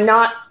I'm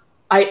not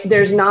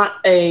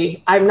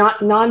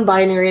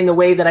non-binary in the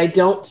way that I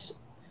don't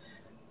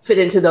fit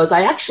into those.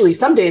 I actually,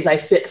 some days I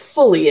fit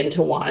fully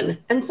into one,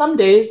 and some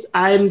days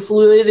I'm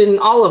fluid in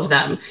all of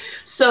them.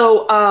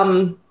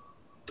 So,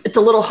 it's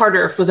a little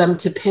harder for them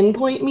to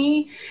pinpoint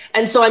me.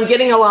 And so I'm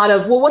getting a lot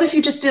of, well, what if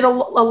you just did a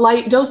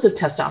light dose of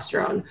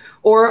testosterone?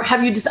 Or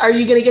are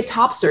you going to get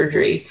top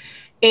surgery?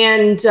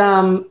 And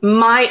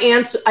my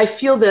answer, I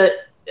feel the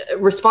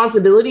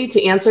responsibility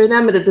to answer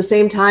them, but at the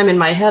same time in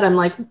my head, I'm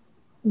like,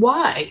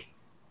 why?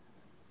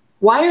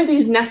 Why are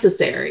these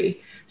necessary?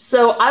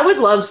 So I would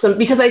love some,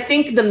 because I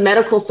think the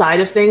medical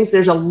side of things,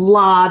 there's a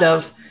lot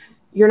of,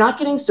 you're not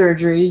getting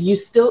surgery. You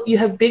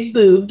have big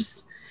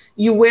boobs,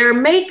 you wear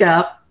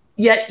makeup,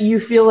 yet you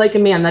feel like a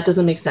man. That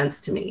doesn't make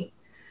sense to me.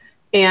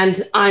 And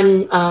so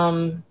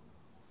I'm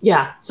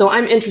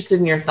interested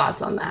in your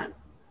thoughts on that.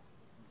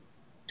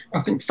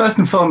 I think first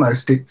and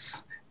foremost,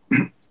 it's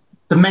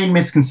the main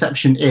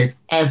misconception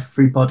is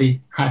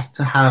everybody has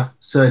to have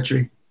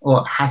surgery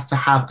or has to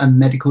have a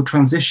medical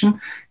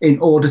transition in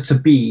order to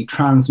be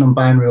trans,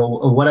 non-binary,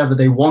 or whatever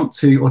they want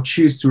to or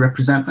choose to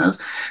represent as.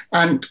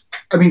 And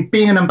I mean,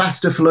 being an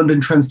ambassador for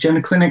London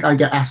Transgender Clinic, I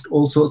get asked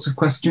all sorts of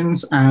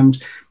questions,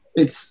 and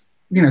it's,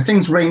 you know,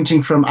 things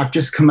ranging from, I've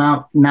just come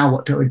out, now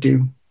what do I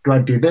do? Do I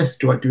do this?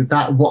 Do I do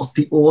that? What's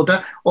the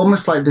order?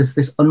 Almost like there's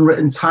this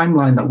unwritten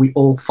timeline that we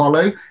all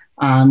follow.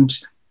 And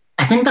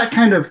I think that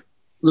kind of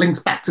links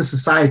back to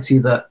society,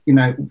 that, you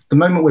know, the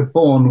moment we're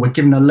born, we're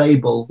given a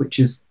label, which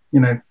is,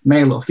 you know,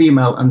 male or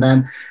female. And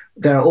then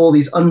there are all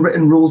these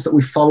unwritten rules that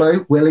we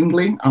follow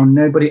willingly, and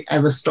nobody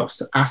ever stops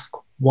to ask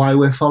why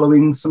we're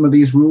following some of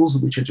these rules,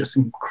 which are just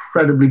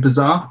incredibly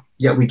bizarre,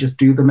 yet we just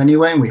do them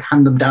anyway, and we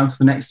hand them down to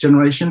the next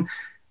generation.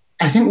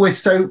 I think we're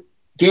so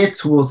geared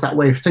towards that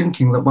way of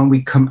thinking that when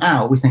we come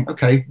out, we think,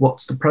 okay,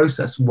 what's the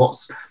process?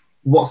 What's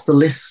the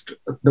list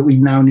that we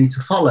now need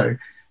to follow?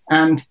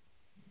 And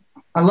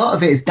a lot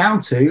of it is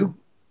down to,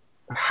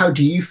 how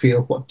do you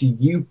feel? What do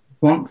you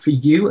want for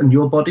you and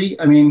your body?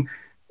 I mean,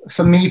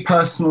 for me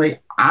personally,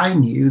 I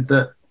knew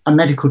that a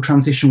medical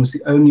transition was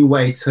the only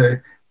way to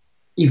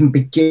even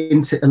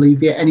begin to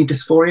alleviate any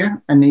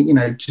dysphoria,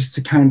 and just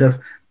to kind of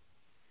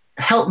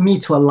help me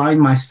to align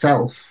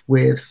myself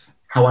with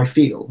how I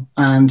feel.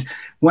 And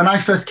when I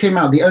first came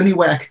out, the only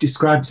way I could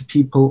describe to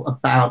people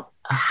about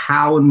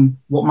how and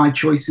what my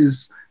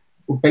choices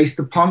were based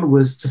upon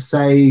was to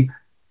say,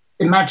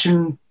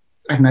 imagine,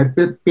 I don't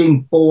know,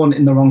 being born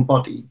in the wrong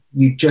body.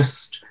 You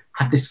just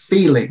have this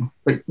feeling,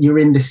 but you're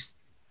in this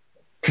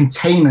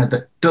container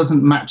that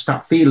doesn't match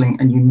that feeling,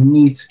 and you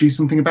need to do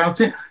something about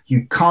it.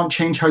 You can't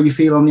change how you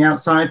feel on the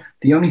outside.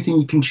 The only thing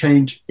you can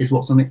change is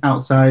what's on the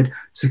outside,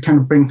 to kind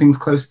of bring things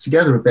closer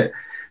together a bit.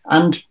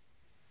 And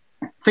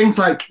things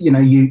like, you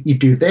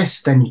do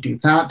this, then you do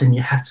that, then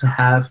you have to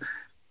have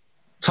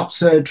top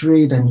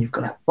surgery, then you've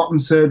got to have bottom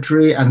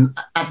surgery. And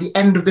at the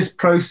end of this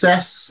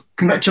process,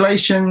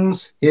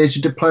 congratulations, here's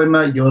your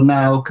diploma, you're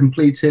now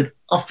completed,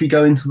 off you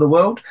go into the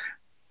world.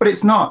 But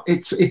it's not,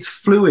 it's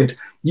fluid.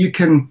 You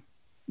can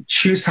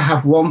choose to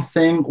have one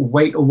thing,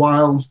 wait a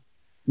while,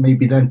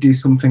 maybe then do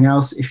something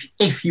else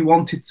if you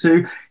wanted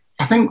to.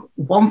 I think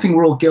one thing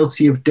we're all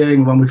guilty of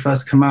doing when we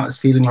first come out is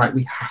feeling like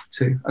we have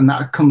to, and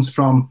that comes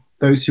from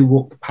those who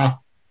walk the path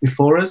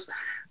before us,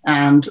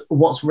 and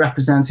what's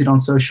represented on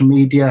social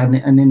media and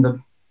in the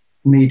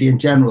media in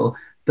general,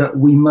 that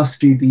we must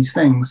do these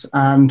things.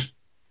 And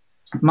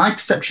my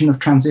perception of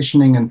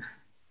transitioning and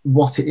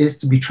what it is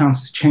to be trans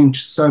has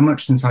changed so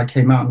much since I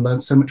came out and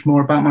learned so much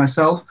more about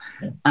myself.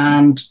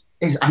 And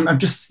I'm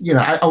just,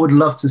 I would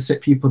love to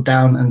sit people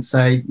down and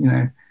say,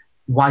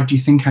 why do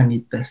you think I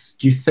need this?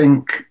 Do you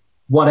think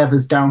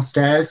whatever's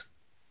downstairs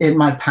in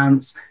my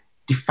pants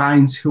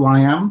defines who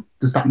I am?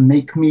 Does that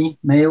make me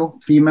male,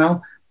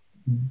 female?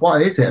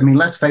 What is it? I mean,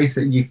 let's face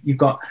it, you've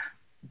got,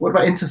 what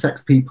about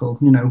intersex people?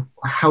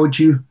 How would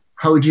you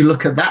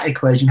look at that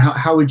equation?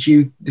 How would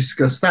you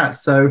discuss that?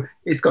 So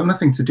it's got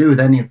nothing to do with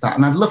any of that.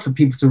 And I'd love for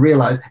people to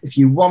realize, if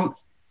you want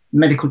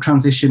medical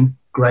transition,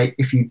 great.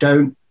 If you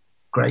don't,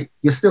 great.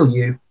 You're still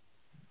you.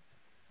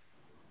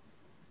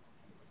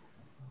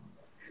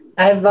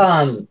 I've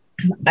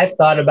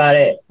thought about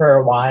it for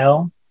a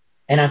while,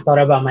 and I've thought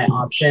about my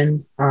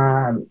options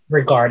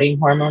regarding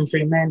hormone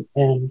treatment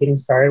and getting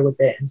started with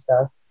it and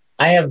stuff.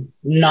 I have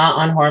not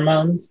on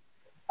hormones.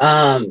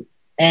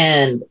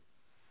 And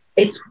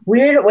it's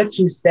weird what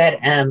you said,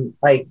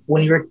 like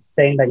when you were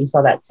saying that you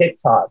saw that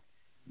TikTok,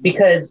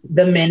 because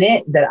the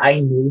minute that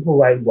I knew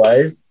who I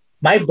was,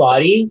 my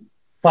body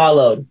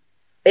followed.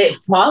 It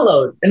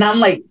followed. And I'm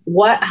like,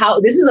 what? How?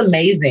 This is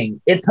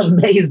amazing. It's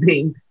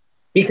amazing.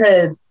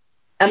 Because,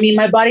 I mean,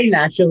 my body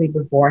naturally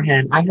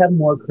beforehand, I have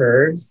more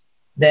curves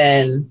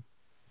than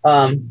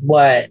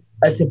what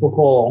a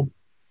typical,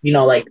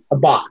 like a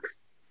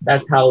box.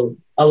 That's how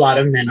a lot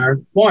of men are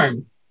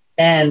formed.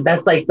 And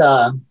that's like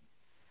the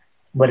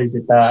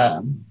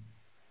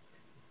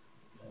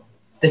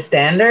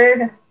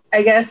standard,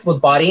 I guess, with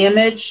body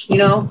image.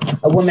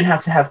 A woman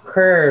has to have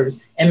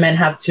curves, and men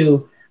have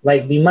to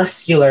like be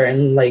muscular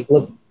and like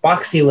look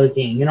boxy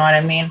looking. You know what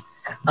I mean?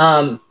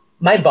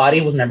 My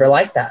body was never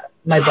like that.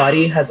 My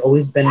body has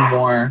always been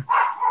more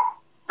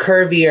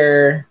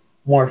curvier,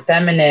 more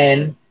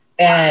feminine,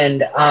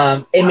 and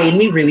it made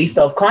me really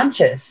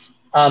self-conscious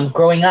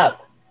growing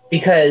up,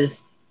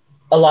 because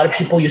a lot of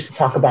people used to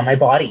talk about my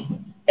body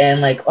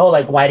and like, oh,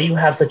 like, why do you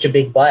have such a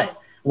big butt?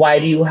 Why are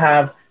you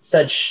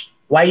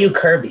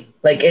curvy?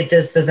 Like, it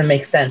just doesn't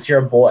make sense. You're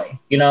a boy,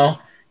 And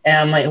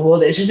I'm like, well,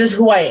 this is just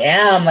who I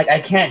am. Like,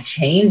 I can't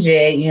change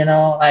it,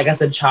 like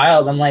as a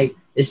child, I'm like,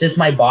 it's just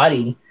my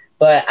body.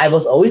 But I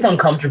was always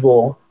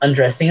uncomfortable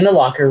undressing in the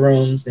locker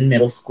rooms in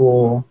middle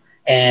school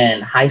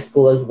and high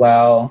school as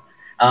well.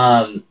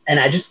 And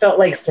I just felt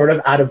like sort of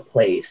out of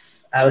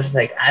place. I was just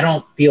like, I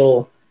don't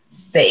feel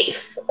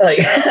safe. Like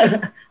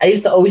I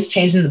used to always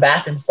change in the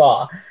bathroom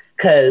stall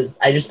because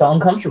I just felt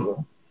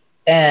uncomfortable.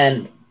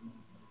 And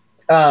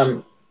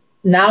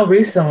now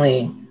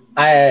recently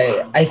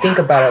I think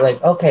about it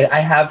like, okay,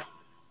 I have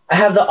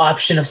the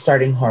option of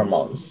starting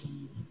hormones.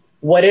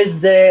 What are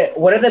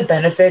the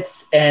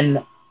benefits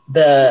and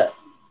the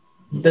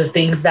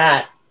things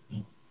that,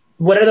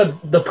 what are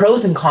the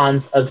pros and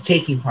cons of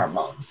taking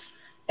hormones?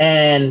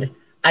 And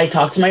I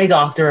talked to my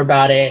doctor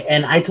about it,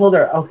 and I told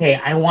her, okay,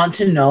 I want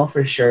to know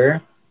for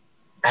sure.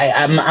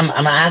 I'm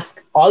gonna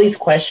ask all these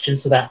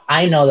questions so that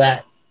I know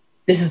that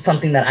this is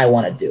something that I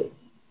want to do,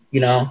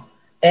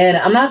 And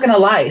I'm not gonna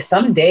lie,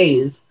 some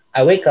days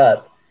I wake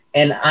up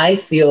and I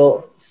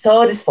feel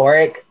so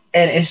dysphoric,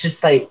 and it's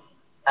just like,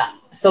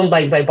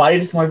 my body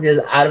dysmorphia is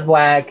out of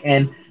whack,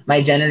 and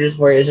my gender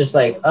dysphoria is just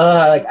like,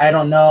 like, I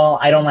don't know.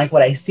 I don't like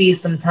what I see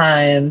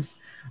sometimes.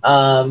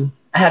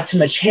 I have too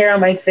much hair on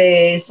my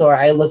face, or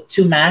I look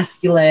too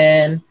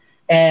masculine.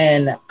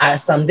 And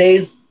some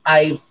days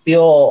I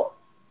feel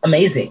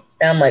amazing.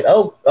 And I'm like,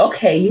 oh,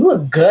 okay, you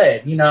look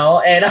good,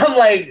 And I'm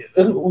like,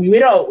 we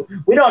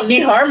don't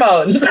need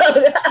hormones.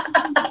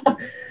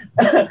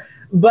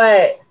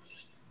 But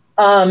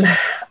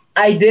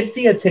I did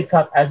see a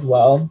TikTok as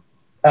well,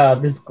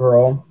 this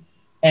girl,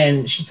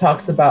 and she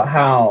talks about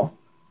how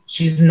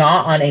she's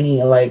not on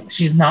any,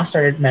 she's not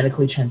started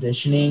medically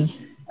transitioning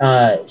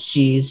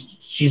She's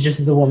just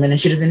as a woman and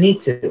she doesn't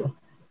need to.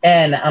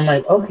 And I'm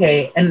like,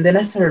 okay. And then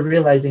I started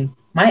realizing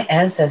my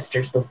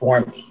ancestors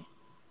before me,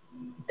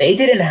 they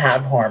didn't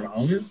have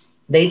hormones.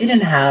 They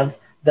didn't have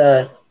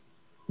the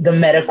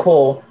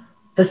medical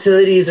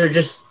facilities or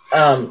just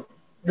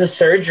the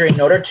surgery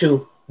in order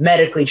to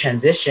medically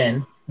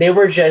transition. They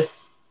were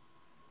just,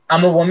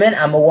 I'm a woman,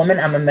 I'm a woman,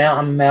 I'm a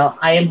male,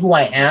 I am who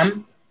I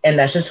am, and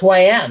that's just who I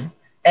am.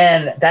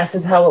 And that's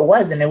just how it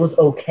was, and it was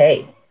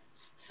okay.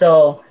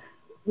 So,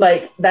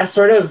 like, that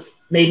sort of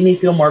made me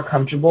feel more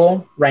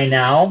comfortable right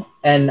now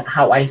and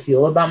how I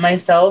feel about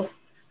myself.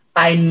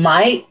 I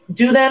might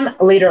do them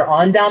later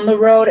on down the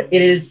road.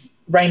 It is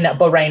right now,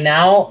 but right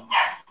now,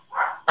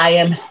 I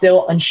am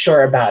still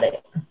unsure about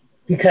it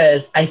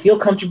because I feel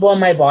comfortable in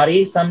my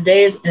body some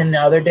days, and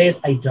other days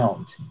I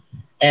don't.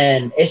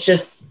 And it's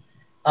just,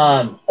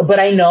 but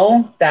I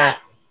know that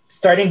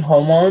starting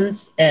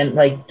hormones and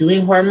like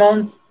doing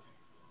hormones,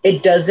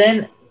 it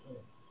doesn't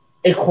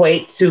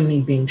equate to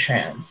me being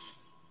trans.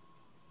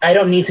 I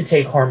don't need to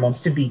take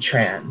hormones to be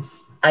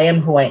trans. I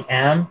am who I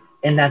am,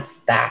 and that's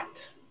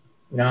that,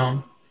 you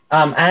know?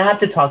 I have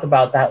to talk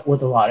about that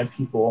with a lot of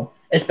people,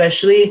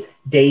 especially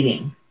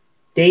dating.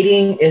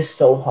 Dating is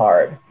so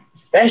hard,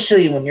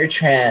 especially when you're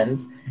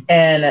trans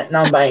and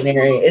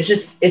non-binary.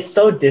 It's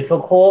so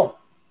difficult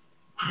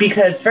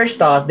because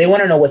first off, they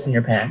want to know what's in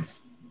your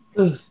pants.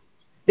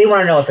 They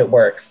want to know if it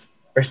works,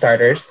 for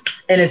starters.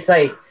 And it's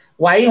like,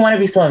 why do you want to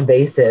be so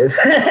invasive?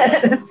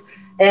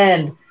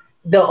 And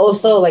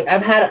also, like,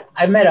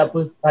 I met up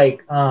with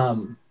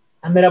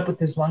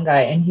this one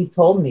guy, and he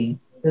told me,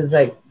 he was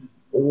like,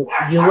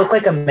 you look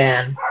like a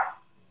man.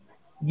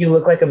 You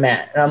look like a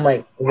man. And I'm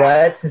like,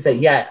 what? He's like,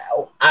 yeah.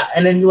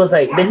 And then he was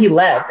like, then he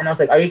left. And I was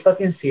like, are you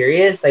fucking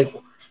serious? Like,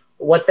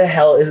 what the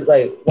hell is,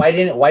 like, why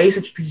are you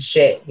such a piece of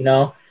shit? You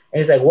know? And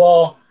he's like,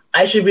 well,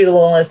 I should be the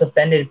one that's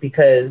offended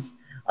because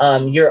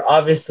you're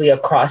obviously a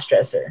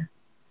cross-dresser.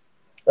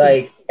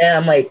 Like, and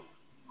I'm like,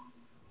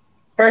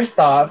 first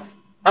off,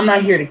 I'm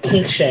not here to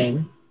kink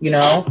shame, you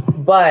know,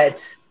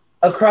 but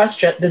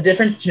the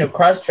difference between a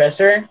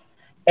cross-dresser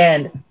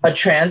and a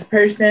trans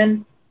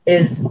person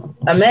is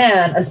a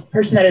man, a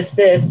person that is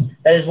cis,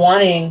 that is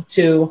wanting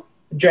to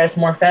dress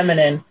more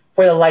feminine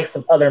for the likes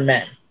of other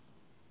men.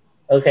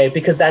 Okay,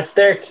 because that's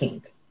their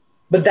kink.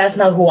 But that's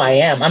not who I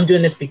am. I'm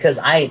doing this because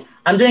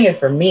I'm doing it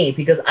for me,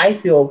 because I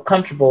feel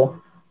comfortable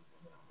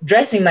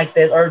dressing like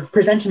this or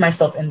presenting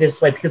myself in this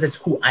way because it's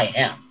who I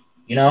am,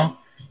 you know?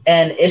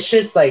 And it's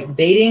just like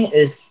dating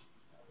is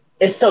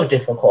so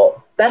difficult.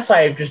 That's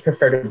why I just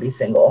prefer to be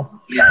single.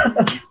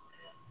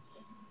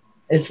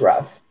 It's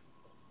rough.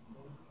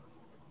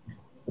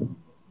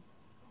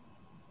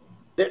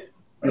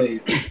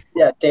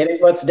 Yeah, dating.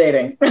 What's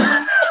dating?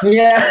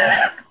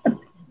 Yeah.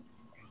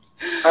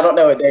 I don't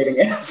know what dating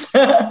is.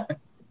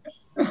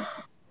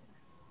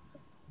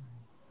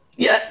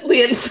 Yeah,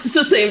 Leah, it's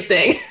the same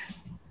thing.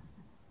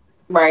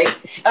 Right.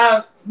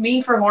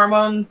 Me for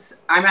hormones,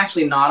 I'm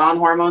actually not on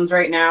hormones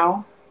right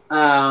now.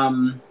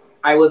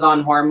 I was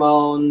on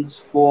hormones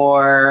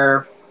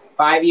for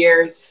 5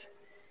 years,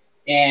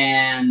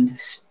 and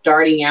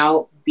starting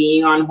out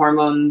being on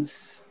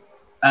hormones,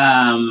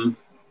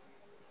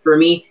 for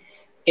me,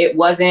 it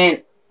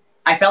wasn't,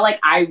 I felt like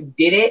I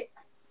did it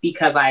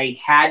because I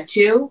had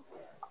to,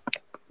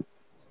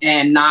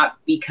 and not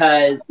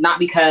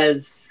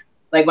because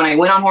like when I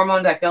went on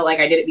hormones, I felt like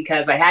I did it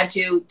because I had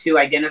to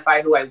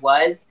identify who I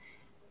was,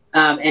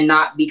 and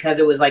not because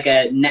it was like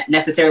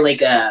necessarily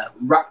like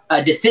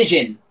a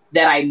decision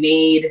that I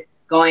made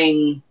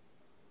going,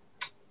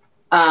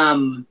 how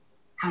do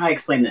I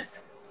explain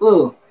this?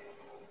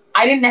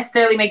 I didn't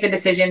necessarily make the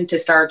decision to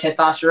start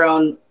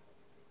testosterone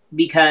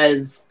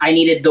because I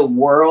needed the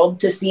world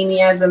to see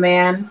me as a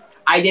man.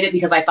 I did it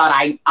because I thought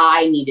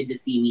I needed to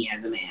see me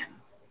as a man.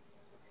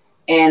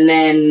 And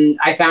then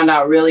I found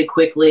out really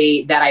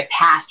quickly that I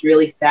passed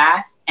really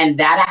fast, and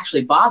that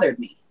actually bothered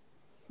me,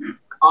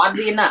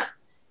 oddly enough,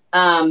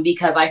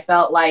 because I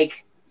felt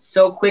like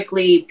so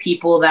quickly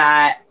people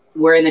that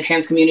were in the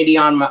trans community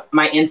on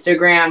my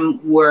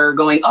Instagram were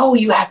going, oh,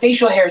 you have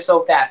facial hair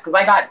so fast, because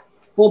I got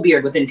full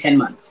beard within 10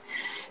 months.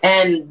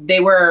 And they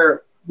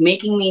were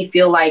making me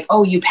feel like,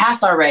 oh, you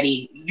passed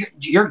already.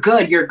 You're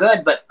good.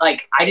 But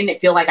like, I didn't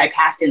feel like I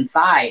passed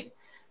inside.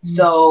 Mm-hmm.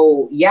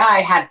 So yeah,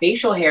 I had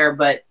facial hair,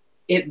 but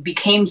it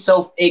came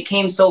so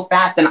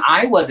fast and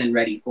I wasn't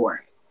ready for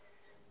it.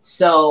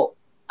 So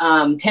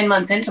 10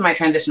 months into my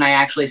transition, I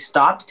actually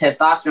stopped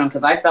testosterone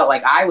because I felt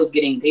like I was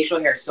getting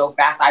facial hair so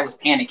fast, I was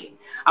panicking.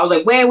 I was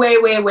like,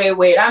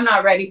 wait, I'm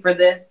not ready for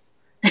this.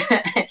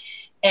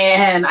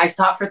 And I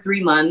stopped for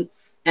 3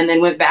 months and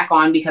then went back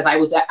on because I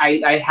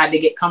had to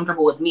get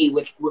comfortable with me,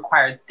 which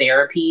required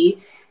therapy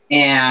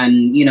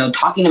and, you know,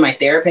 talking to my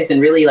therapist and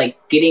really like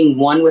getting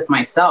one with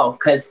myself,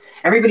 because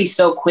everybody's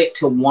so quick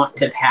to want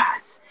to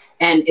pass.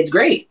 And it's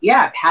great.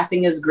 Yeah,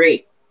 passing is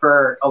great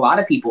for a lot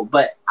of people,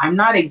 but I'm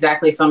not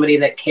exactly somebody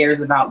that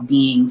cares about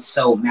being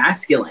so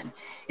masculine.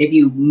 If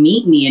you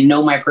meet me and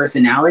know my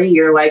personality,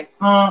 you're like,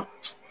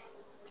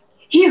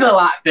 he's a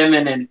lot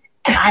feminine.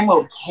 And I'm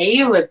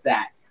okay with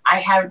that.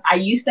 I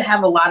used to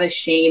have a lot of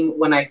shame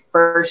when I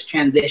first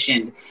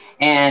transitioned.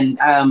 And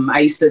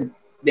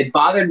it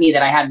bothered me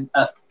that I had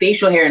a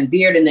facial hair and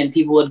beard, and then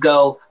people would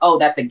go, oh,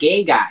 that's a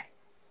gay guy.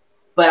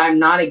 But I'm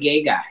not a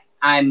gay guy.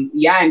 I'm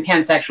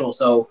pansexual.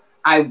 So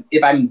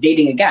if I'm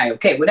dating a guy,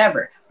 okay,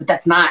 whatever. But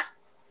that's not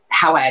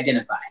how I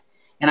identify.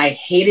 And I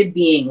hated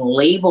being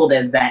labeled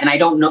as that. And I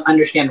don't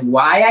understand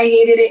why I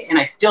hated it. And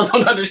I still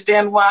don't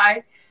understand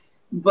why.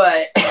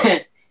 But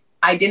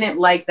I didn't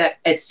like that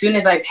as soon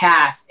as I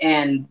passed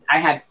and I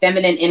had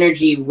feminine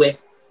energy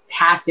with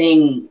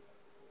passing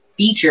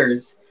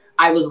features,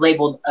 I was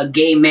labeled a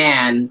gay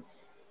man.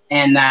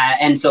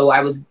 And so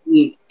I was,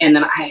 and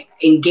then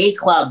in gay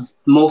clubs,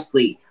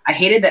 mostly, I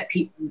hated that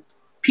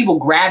people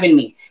grabbing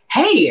me.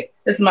 Hey,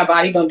 this is my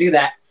body. Don't do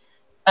that.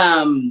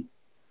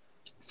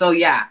 So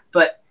yeah,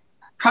 but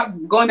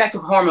going back to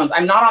hormones,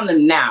 I'm not on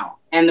them now.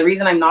 And the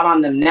reason I'm not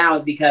on them now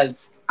is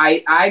because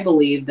I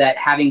believe that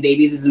having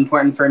babies is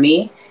important for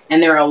me.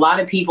 And there are a lot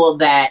of people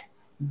that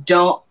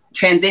don't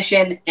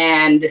transition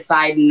and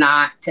decide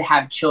not to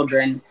have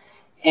children.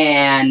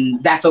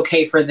 And that's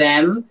okay for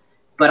them.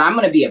 But I'm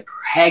going to be a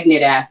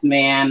pregnant ass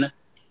man.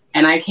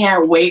 And I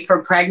can't wait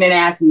for pregnant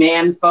ass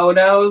man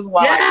photos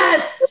while I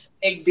get a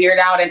big beard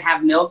out and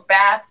have milk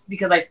baths,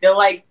 because I feel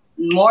like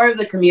more of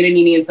the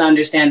community needs to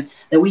understand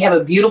that we have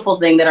a beautiful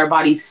thing that our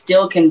bodies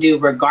still can do,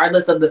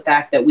 regardless of the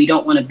fact that we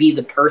don't want to be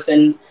the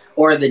person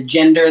or the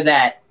gender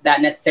that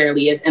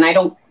necessarily is. And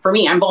for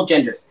me, I'm both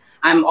genders.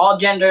 I'm all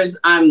genders.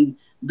 I'm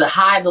the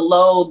high, the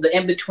low, the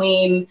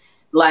in-between.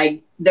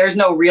 Like, there's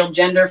no real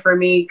gender for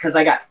me because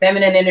I got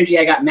feminine energy,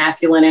 I got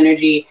masculine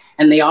energy,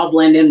 and they all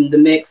blend in the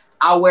mix.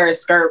 I'll wear a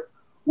skirt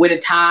with a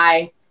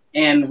tie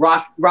and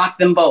rock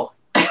them both.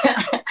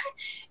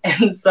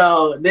 And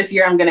so this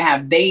year I'm going to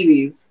have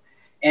babies,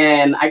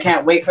 and I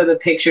can't wait for the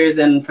pictures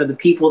and for the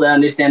people to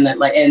understand that,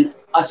 like, and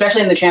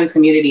especially in the trans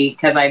community,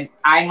 because I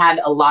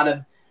had a lot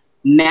of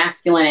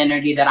masculine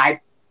energy that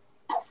I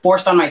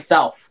forced on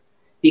myself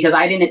because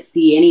I didn't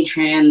see any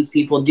trans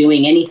people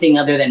doing anything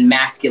other than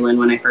masculine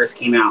when I first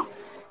came out.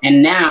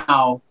 And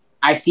now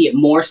I see it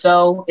more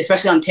so,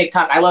 especially on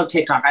TikTok. I love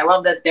TikTok. I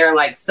love that there are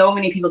like so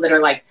many people that are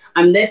like,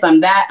 I'm this,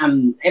 I'm that,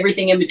 I'm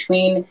everything in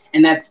between.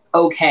 And that's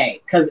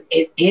okay, because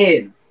it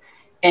is.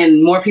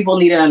 And more people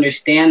need to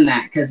understand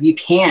that, because you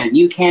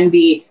can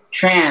be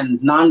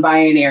trans,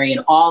 non-binary,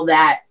 and all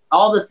that,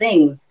 all the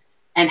things,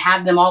 and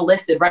have them all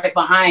listed right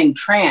behind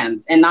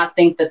trans, and not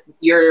think that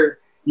you're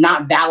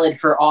not valid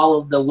for all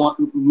of the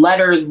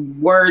letters,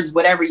 words,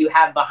 whatever you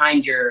have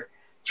behind your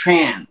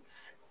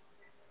trans.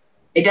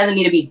 It doesn't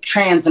need to be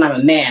trans and I'm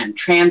a man,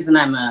 trans and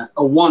I'm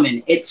a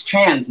woman. It's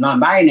trans,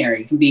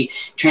 non-binary. It can be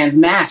trans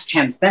mask,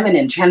 trans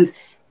feminine, trans,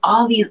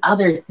 all these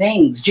other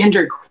things,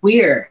 gender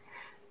queer.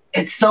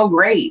 It's so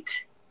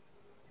great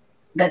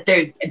that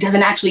it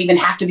doesn't actually even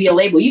have to be a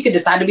label. You could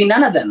decide to be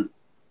none of them.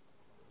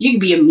 You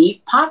could be a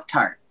meat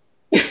Pop-Tart.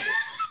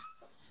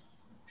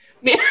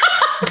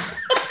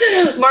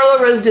 Marlo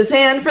raised his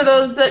hand for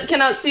those that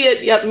cannot see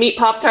it. Yep, meat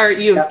Pop-Tart,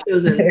 you've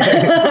chosen.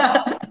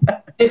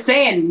 Just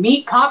saying,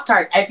 meat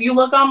Pop-Tart. If you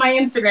look on my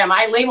Instagram,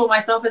 I label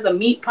myself as a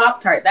meat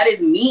Pop-Tart. That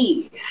is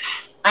me.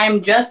 I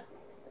am just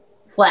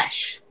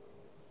flesh.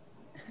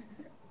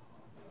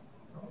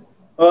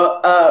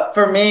 Well,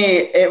 for me,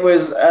 it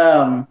was,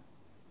 I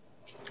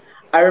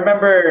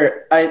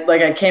remember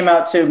I came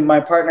out to my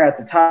partner at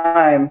the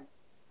time,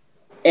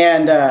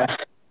 and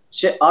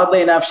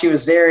oddly enough, she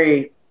was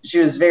very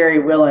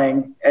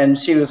willing, and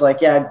she was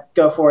like, yeah,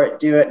 go for it,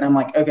 do it. And I'm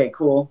like, okay,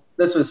 cool.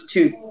 This was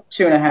two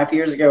and a half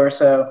years ago or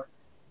so.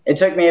 It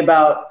took me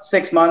about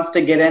 6 months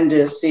to get in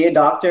to see a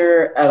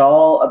doctor at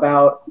all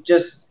about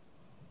just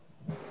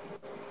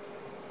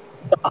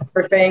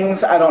other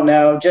things. I don't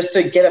know, just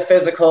to get a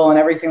physical and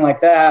everything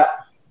like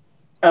that.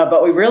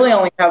 But we really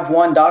only have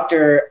one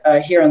doctor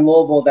here in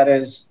Louisville that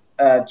is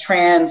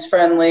trans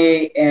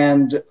friendly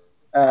and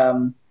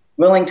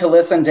willing to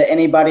listen to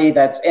anybody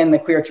that's in the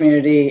queer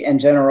community in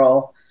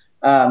general.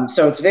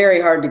 So it's very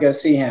hard to go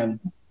see him.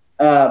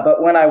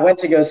 But when I went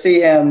to go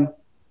see him,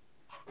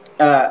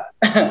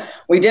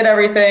 we did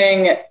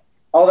everything,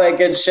 all that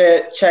good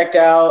shit, checked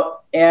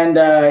out.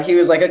 And he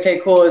was like, okay,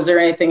 cool. Is there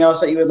anything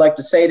else that you would like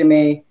to say to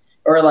me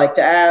or like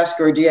to ask,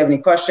 or do you have any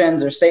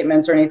questions or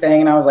statements or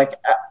anything? And I was like,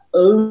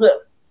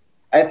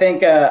 I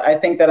think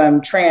that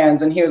I'm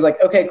trans. And he was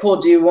like, okay, cool.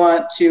 Do you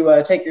want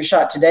to take your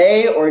shot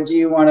today, or do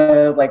you want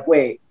to like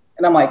wait?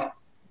 And I'm like,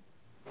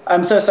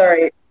 I'm so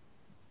sorry.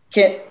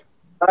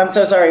 I'm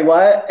so sorry.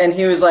 What? And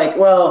he was like, I'm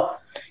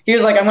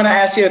going to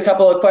ask you a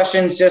couple of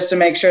questions just to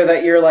make sure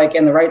that you're like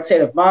in the right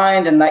state of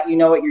mind and that you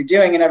know what you're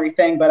doing and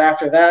everything. But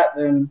after that,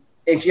 then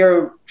if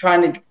you're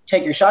trying to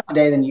take your shot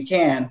today, then you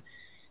can.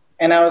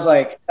 And I was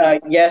like,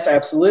 yes,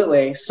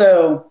 absolutely.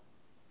 So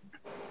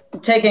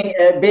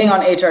being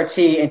on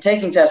HRT and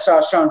taking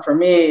testosterone for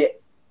me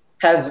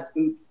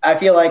I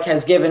feel like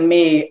has given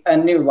me a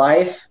new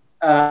life.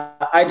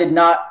 I did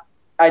not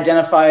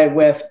identify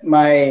with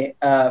my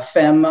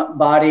femme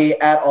body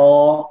at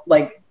all,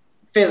 like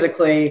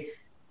physically.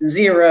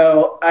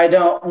 zero. I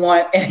don't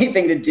want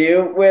anything to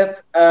do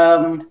with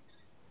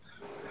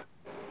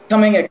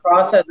coming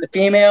across as a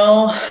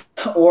female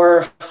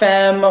or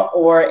femme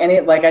or any,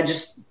 like,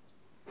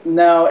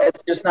 no,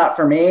 it's just not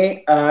for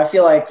me. I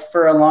feel like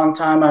for a long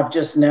time, I've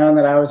just known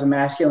that I was a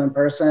masculine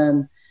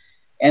person.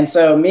 And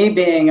so me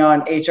being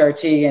on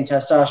HRT and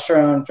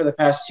testosterone for the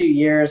past 2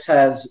 years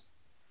has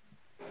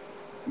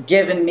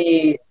given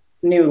me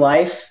new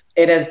life.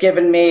 It has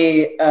given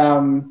me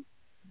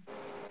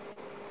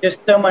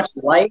just so much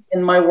light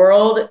in my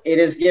world. It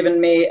has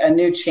given me a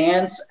new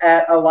chance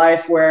at a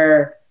life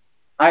where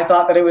I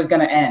thought that it was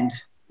going to end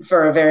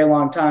for a very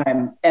long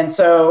time. And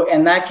so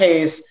in that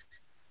case,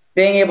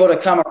 being able to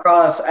come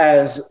across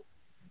as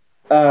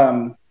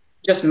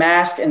just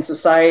mask in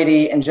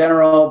society in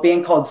general,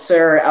 being called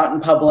sir out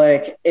in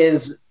public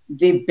is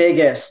the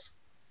biggest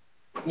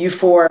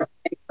euphoric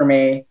thing for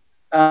me.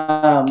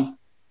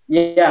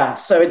 Yeah,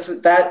 so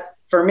it's that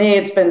for me,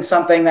 it's been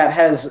something that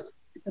has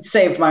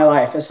saved my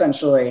life,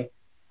 essentially.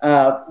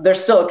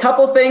 There's still a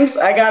couple things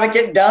I got to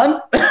get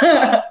done,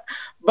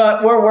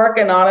 but we're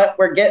working on it.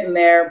 We're getting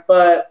there.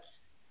 But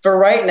for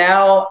right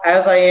now,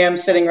 as I am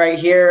sitting right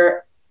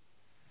here,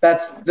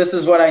 this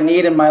is what I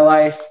need in my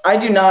life. I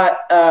do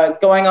not,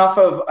 going off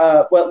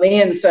of what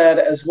Leanne said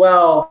as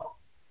well,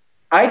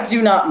 I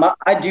do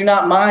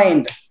not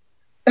mind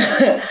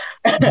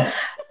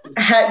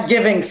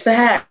giving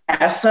sass.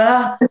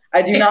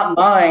 I do not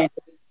mind.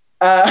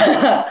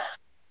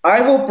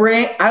 I will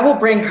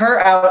bring her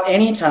out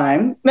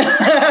anytime.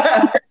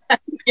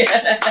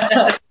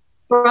 Yeah.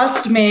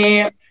 Trust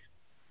me,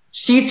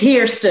 she's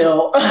here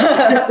still,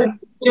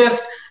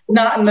 just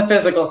not in the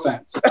physical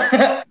sense.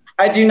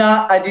 I do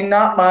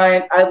not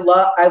mind. I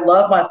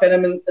love my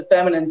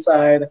feminine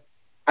side.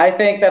 I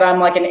think that I'm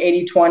like an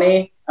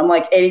 80-20. I'm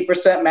like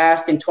 80%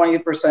 mask and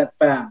 20%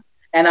 femme.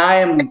 And I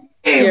am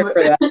here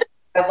for that.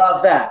 I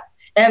love that.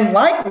 And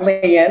like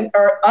Leanne,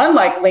 or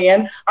unlike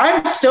Leanne,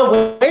 I'm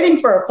still waiting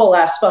for a full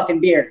ass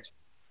fucking beard.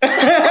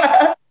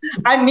 I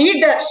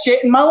need that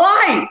shit in my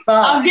life.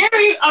 I'll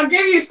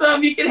give you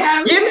some. You can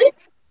have it.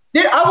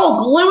 Dude, I will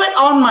glue it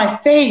on my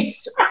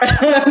face.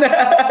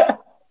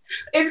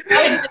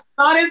 It's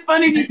not as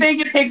fun as you think.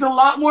 It takes a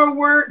lot more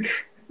work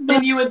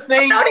than you would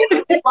think.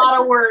 A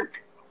lot of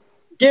work.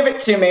 Give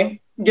it to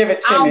me.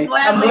 I'm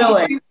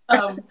willing.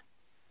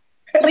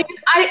 Leanne,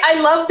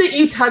 I love that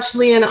you touched,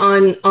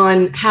 Leanne,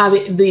 on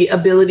having the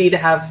ability to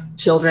have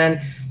children.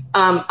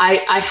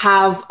 I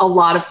have a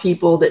lot of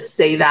people that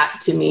say that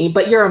to me,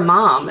 but you're a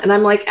mom. And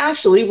I'm like,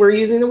 actually, we're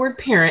using the word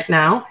parent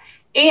now.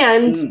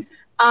 And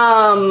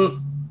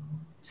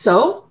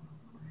so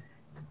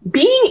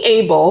being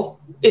able,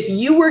 if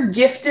you were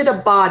gifted a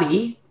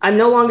body, I'm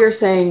no longer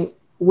saying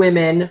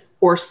women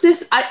or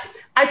cis.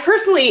 I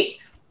personally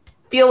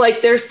feel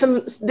like there's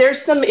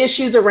some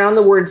issues around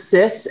the word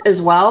cis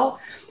as well,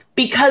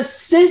 because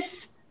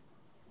cis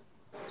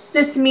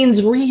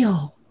means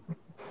real.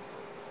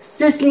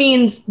 Cis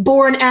means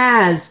born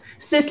as.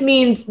 Cis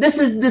means this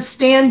is the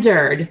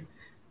standard.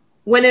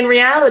 When in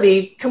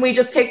reality, can we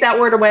just take that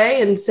word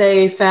away and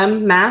say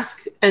femme,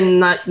 mask, and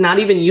not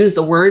even use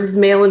the words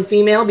male and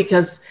female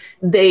because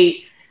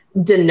they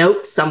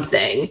denote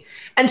something?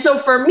 And so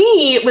for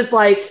me, it was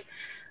like,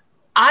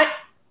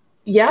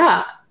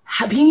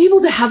 being able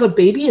to have a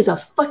baby is a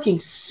fucking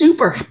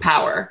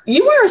superpower.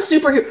 You are a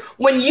superhero.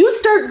 When you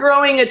start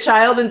growing a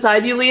child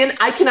inside you, Leanne,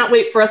 I cannot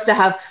wait for us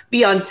to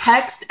be on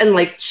text and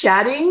like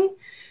chatting.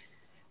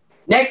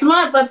 Next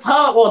month, let's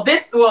hope.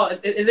 Is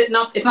it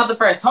not? It's not the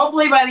first.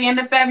 Hopefully by the end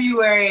of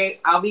February,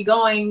 I'll be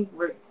going.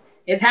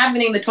 It's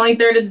happening. The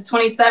 23rd to the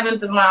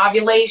 27th is my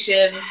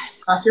ovulation.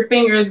 Yes. Cross your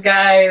fingers,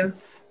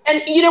 guys.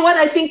 And you know what?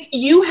 I think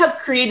you have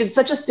created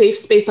such a safe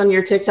space on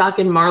your TikTok,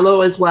 and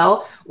Marlo as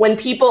well. When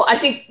people, I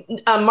think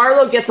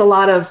Marlo gets a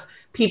lot of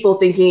people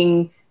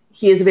thinking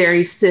he is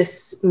very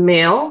cis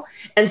male.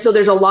 And so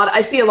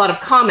I see a lot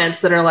of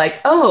comments that are like,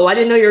 oh, I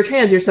didn't know you were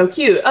trans. You're so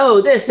cute. Oh,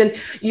 this. And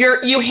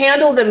you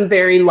handle them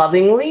very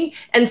lovingly.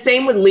 And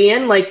same with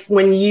Leanne, like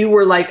when you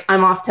were like,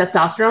 I'm off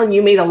testosterone,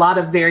 you made a lot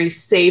of very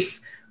safe,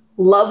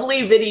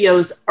 lovely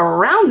videos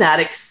around that,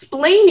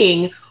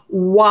 explaining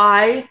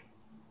why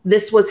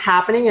this was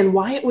happening and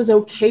why it was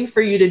okay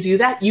for you to do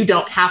that. You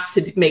don't have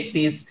to make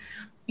these,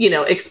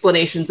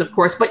 explanations, of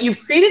course, but you've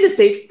created a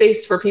safe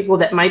space for people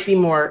that might be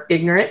more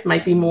ignorant,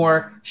 might be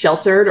more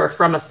sheltered or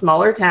from a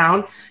smaller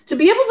town to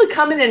be able to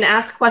come in and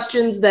ask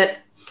questions that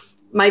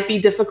might be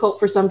difficult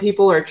for some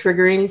people or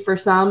triggering for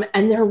some.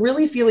 And they're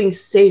really feeling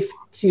safe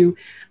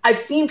I've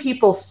seen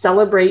people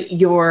celebrate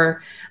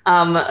your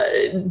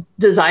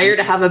desire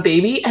to have a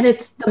baby, and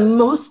it's the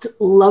most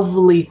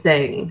lovely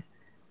thing.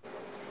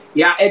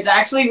 Yeah, it's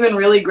actually been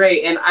really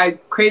great. And I,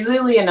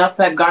 crazily enough,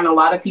 have gotten a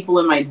lot of people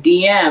in my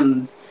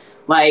DMs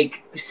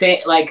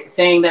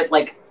saying that,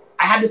 like,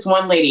 I had this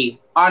one lady,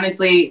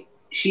 honestly,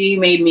 she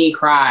made me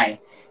cry.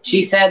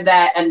 She said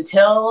that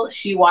until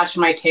she watched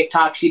my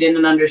TikTok, she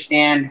didn't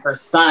understand her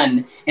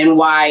son and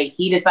why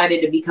he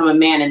decided to become a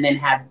man and then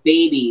have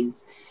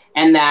babies.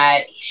 and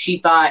that she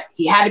thought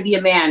he had to be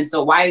a man.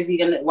 So why is he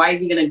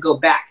gonna go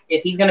back?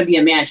 If he's gonna be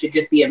a man, should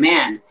just be a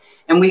man.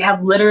 And we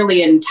have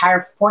literally an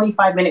entire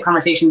 45-minute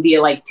conversation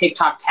via like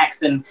TikTok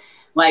text. And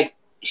like,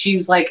 she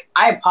was like,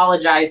 I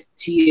apologize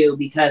to you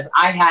because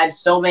I had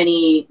so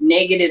many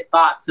negative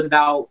thoughts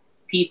about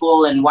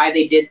people and why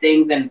they did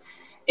things. And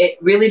it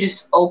really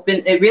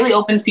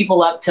opens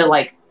people up to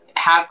like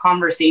have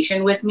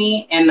conversation with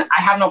me. And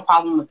I have no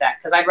problem with that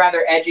because I'd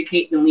rather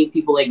educate than leave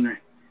people ignorant.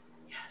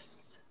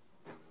 Yes.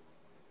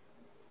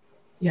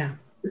 Yeah.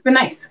 It's been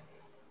nice.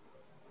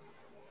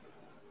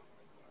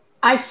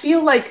 I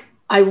feel like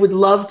I would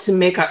love to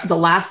make the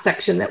last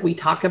section that we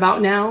talk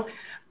about now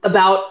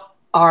about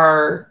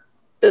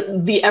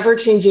the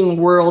ever-changing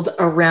world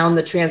around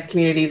the trans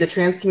community. The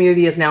trans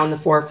community is now in the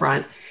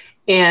forefront.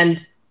 And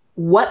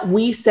what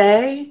we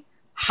say,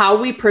 how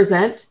we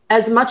present,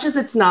 as much as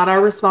it's not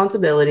our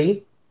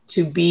responsibility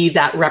to be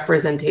that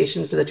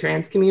representation for the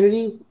trans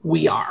community,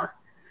 we are.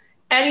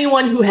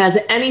 Anyone who has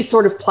any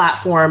sort of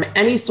platform,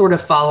 any sort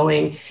of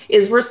following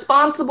is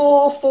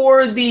responsible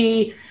for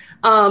the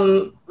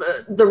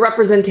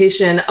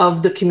representation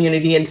of the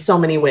community in so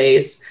many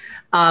ways,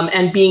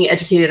 and being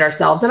educated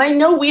ourselves. And I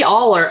know we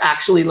all are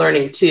actually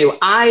learning too.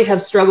 I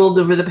have struggled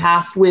over the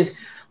past with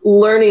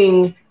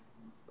learning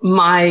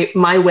my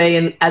way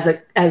in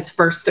as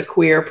first a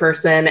queer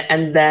person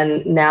and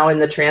then now in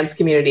the trans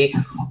community.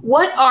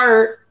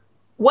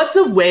 What's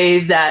a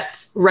way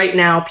that right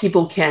now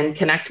people can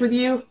connect with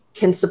you,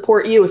 can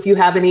support you if you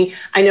have any?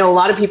 I know a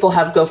lot of people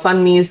have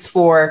GoFundMes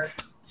for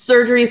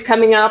surgeries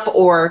coming up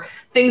or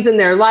things in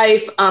their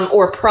life,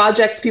 or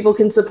projects people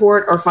can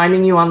support, or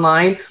finding you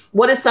online.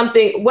 What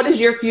does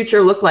your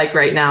future look like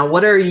right now?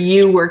 What are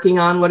you working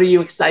on? What are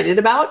you excited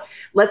about?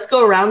 Let's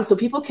go around so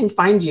people can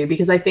find you,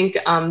 because I think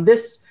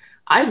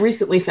I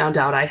recently found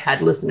out I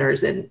had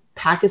listeners in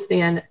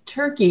Pakistan,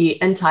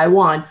 Turkey, and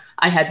Taiwan.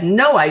 I had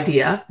no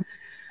idea.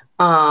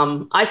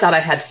 I thought I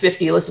had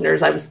 50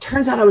 listeners.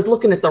 Turns out I was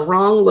looking at the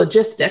wrong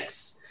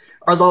logistics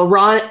or the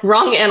wrong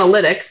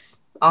analytics.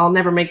 I'll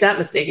never make that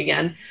mistake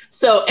again.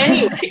 So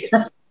anyways,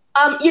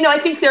 I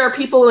think there are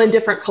people in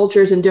different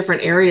cultures and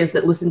different areas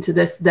that listen to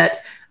this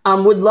that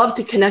would love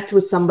to connect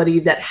with somebody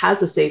that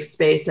has a safe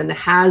space and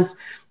has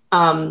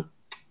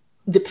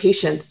the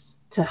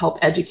patience to help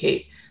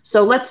educate.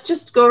 So let's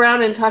just go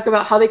around and talk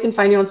about how they can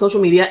find you on social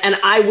media. And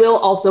I will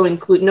also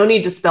include, no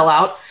need to spell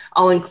out,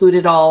 I'll include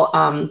it all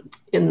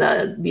in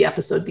the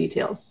episode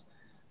details.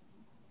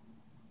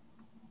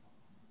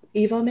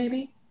 Eva,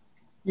 maybe?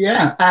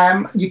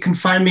 Yeah, you can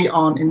find me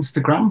on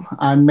Instagram.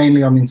 I'm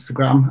mainly on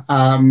Instagram.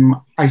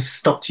 I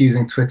stopped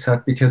using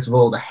Twitter because of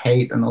all the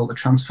hate and all the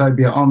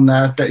transphobia on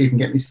there. Don't even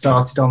get me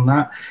started on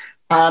that.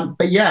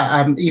 But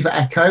yeah, Eva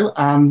Echo.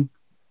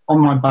 On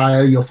my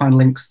bio, you'll find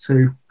links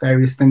to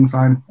various things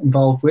I'm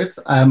involved with.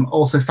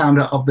 Also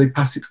founder of the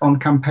Pass It On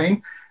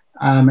campaign,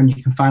 and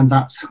you can find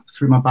that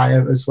through my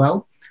bio as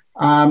well.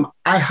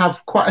 I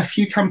have quite a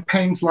few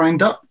campaigns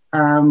lined up,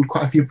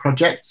 quite a few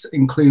projects,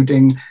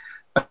 including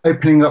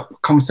opening up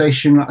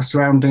conversation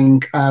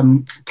surrounding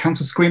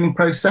cancer screening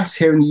process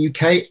here in the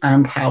UK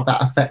and how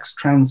that affects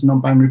trans and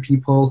non-binary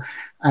people,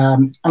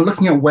 and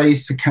looking at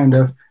ways to kind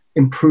of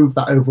improve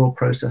that overall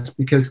process,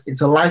 because it's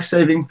a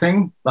life-saving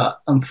thing,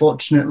 but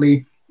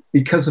unfortunately,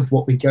 because of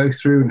what we go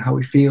through and how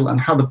we feel and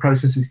how the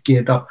process is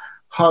geared up,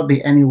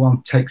 hardly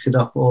anyone takes it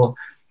up or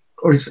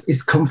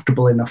is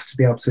comfortable enough to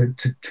be able to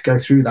go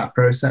through that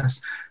process.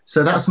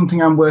 So that's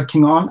something I'm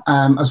working on,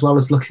 as well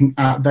as looking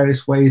at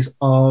various ways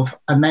of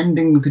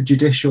amending the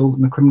judicial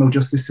and the criminal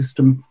justice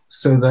system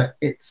so that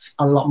it's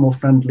a lot more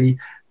friendly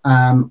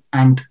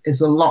and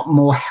is a lot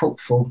more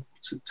helpful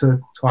to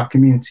our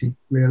community,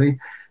 really.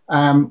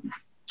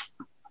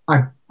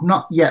 I've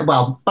not yet,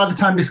 well, by the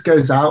time this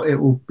goes out, it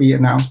will be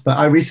announced, but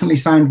I recently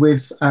signed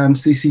with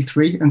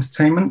CC3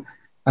 Entertainment.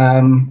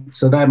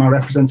 So they're my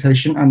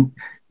representation, and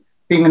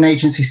being an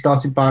agency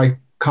started by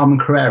Carmen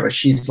Carrera,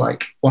 she's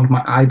like one of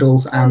my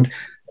idols, and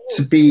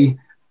to be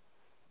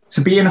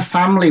in a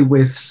family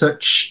with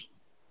such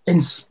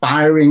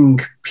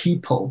inspiring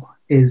people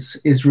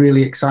is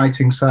really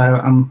exciting. So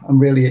I'm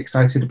really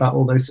excited about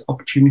all those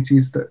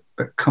opportunities that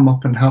come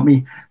up and help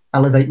me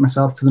elevate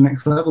myself to the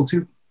next level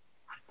too.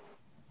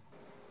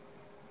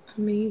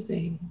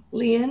 Amazing.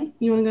 Leanne,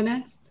 you want to go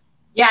next?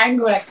 Yeah, I can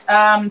go next.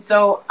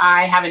 So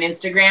I have an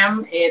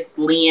Instagram. It's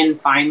Leanne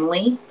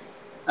Finally,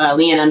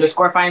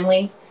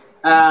 Leanne_Finally.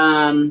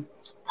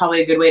 It's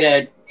probably a good way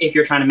to, if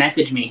you're trying to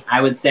message me,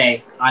 I would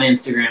say on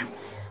Instagram.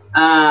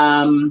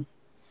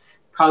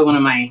 It's probably one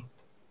of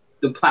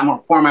the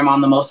platform I'm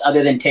on the most,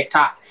 other than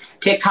TikTok.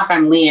 TikTok,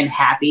 I'm Leanne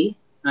Happy,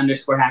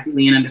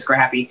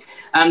 Leanne_Happy.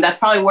 That's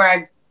probably where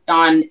I've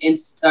on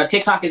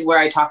TikTok is where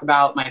I talk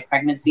about my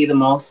pregnancy the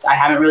most. I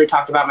haven't really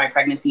talked about my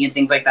pregnancy and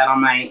things like that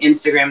on my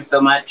Instagram so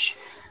much.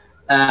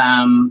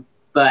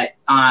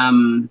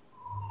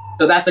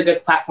 So that's a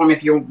good platform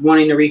if you're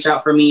wanting to reach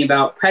out for me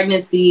about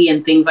pregnancy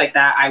and things like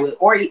that. I would,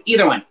 or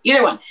either one.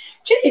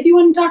 Just if you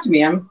want to talk to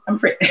me, I'm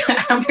free.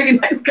 I'm a pretty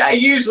nice guy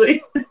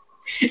usually.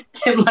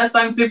 unless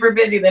I'm super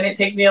busy, then it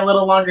takes me a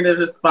little longer to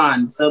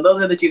respond. So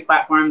those are the two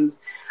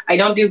platforms. I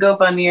don't do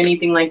GoFundMe or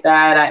anything like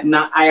that.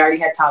 I already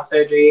had top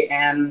surgery,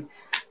 and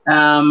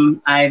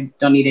I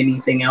don't need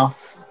anything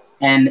else.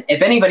 And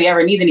if anybody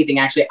ever needs anything,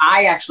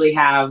 I actually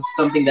have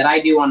something that I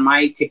do on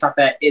my TikTok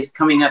that is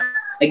coming up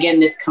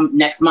again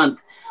next month.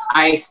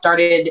 I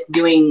started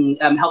doing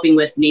helping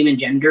with name and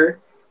gender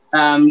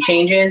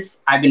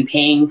changes. I've been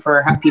paying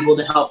for people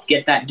to help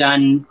get that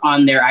done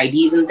on their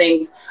IDs and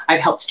things.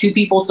 I've helped 2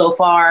 people so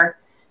far,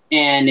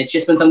 and it's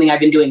just been something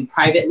I've been doing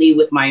privately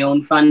with my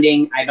own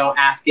funding. I don't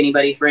ask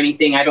anybody for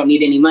anything. I don't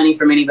need any money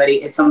from anybody.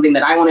 It's something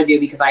that I want to do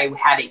because I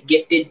had it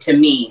gifted to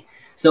me.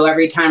 So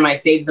every time I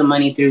save the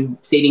money through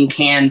saving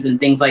cans and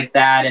things like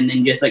that, and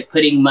then just like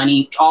putting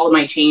money, all of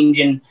my change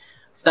and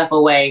stuff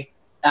away,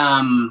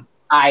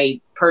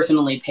 I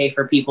personally pay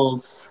for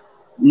people's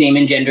name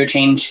and gender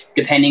change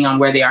depending on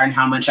where they are and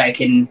how much I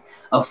can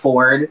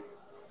afford.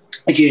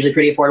 It's usually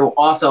pretty affordable.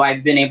 Also,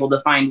 I've been able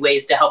to find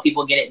ways to help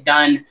people get it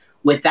done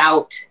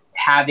without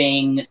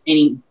having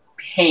any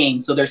paying.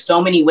 So there's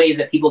so many ways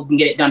that people can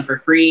get it done for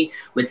free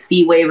with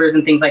fee waivers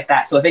and things like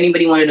that. So if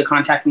anybody wanted to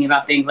contact me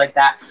about things like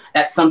that,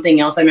 that's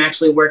something else I'm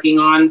actually working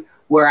on,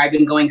 where I've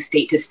been going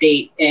state to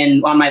state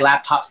and on my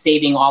laptop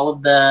saving all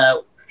of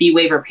the fee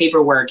waiver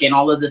paperwork and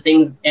all of the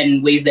things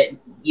and ways that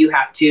you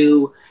have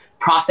to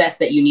process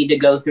that you need to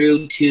go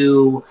through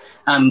to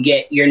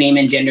get your name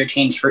and gender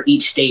changed for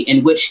each state,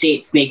 and which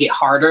states make it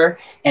harder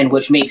and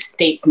which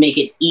states make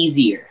it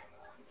easier.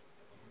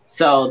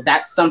 So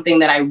that's something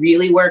that I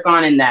really work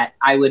on and that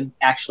I would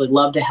actually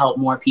love to help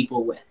more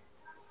people with.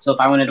 So if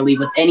I wanted to lead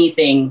with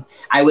anything,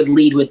 I would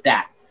lead with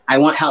that. I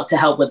want to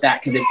help with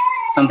that because it's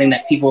something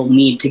that people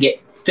need to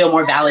feel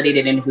more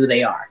validated in who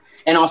they are.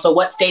 And also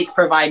what states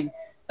provide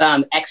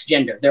X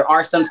gender. There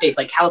are some states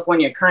like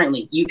California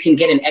currently, you can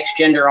get an X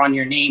gender on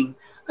your name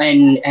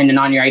and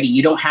on your ID.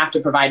 You don't have to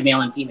provide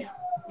male and female.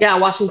 Yeah,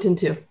 Washington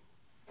too.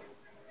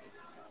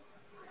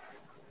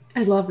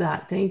 I love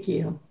that. Thank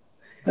you.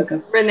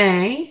 Okay.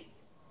 Renee?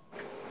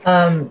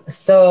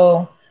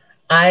 So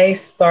I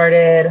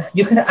started,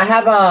 I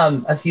have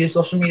a few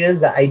social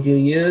medias that I do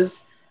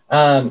use.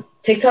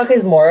 TikTok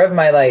is more of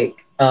my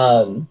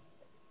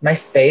my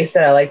space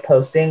that I like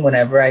posting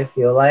whenever I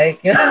feel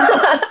like, you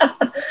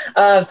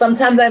know.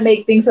 Sometimes I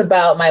make things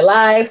about my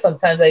life.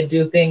 Sometimes I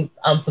do things,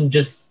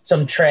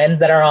 some trends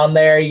that are on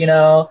there, you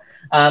know.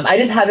 I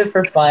just have it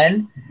for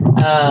fun.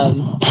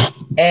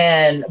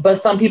 But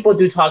some people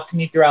do talk to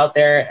me throughout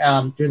there,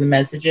 through the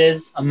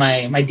messages.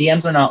 My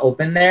DMs are not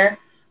open there,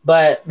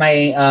 but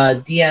my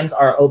DMs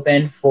are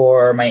open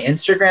for my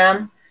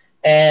Instagram,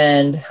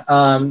 and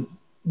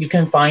you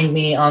can find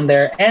me on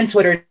there, and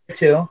Twitter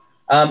too.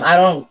 I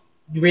don't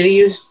really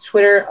use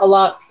Twitter a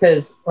lot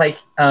because, like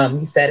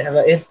you said,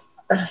 it's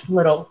a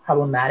little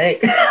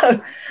problematic,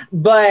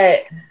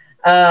 but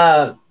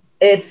I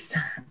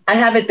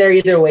have it there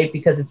either way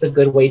because it's a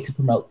good way to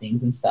promote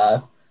things and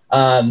stuff.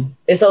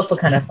 It's also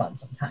kind of fun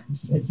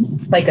sometimes.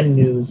 It's like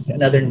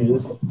another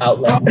news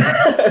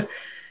outlet.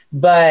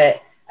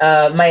 But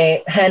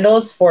my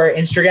handles for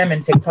Instagram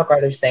and TikTok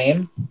are the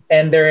same,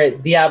 and they're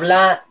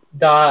diabla.loca,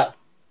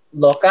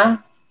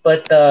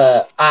 but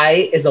the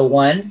I is a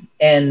 1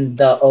 and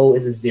the O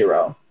is a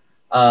 0.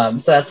 So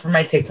that's for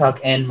my TikTok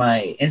and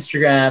my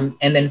Instagram.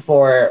 And then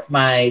for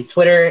my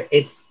Twitter,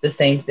 it's the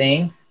same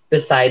thing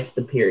besides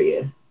the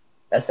period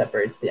that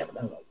separates the Diabla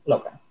and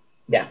Loca.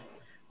 Yeah.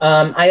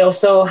 I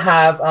also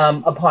have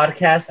a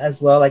podcast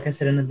as well, like I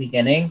said in the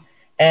beginning,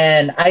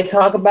 and I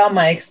talk about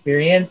my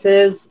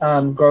experiences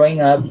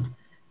growing up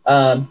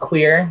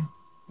queer.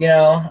 You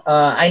know,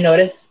 I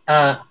noticed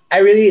the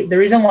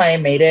reason why I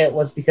made it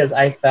was because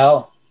I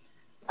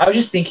was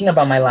just thinking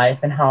about my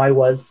life and how I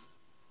was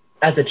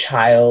as a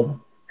child,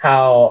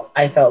 how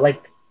I felt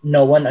like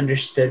no one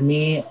understood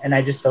me and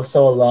I just felt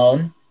so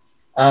alone.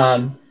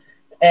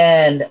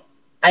 And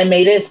I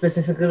made it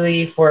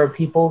specifically for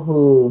people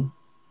who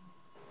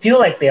feel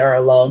like they are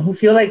alone, who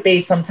feel like they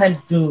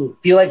sometimes do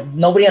feel like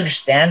nobody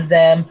understands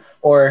them,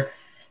 or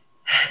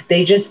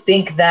they just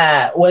think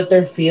that what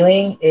they're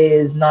feeling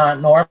is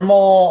not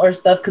normal or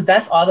stuff. Because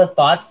that's all the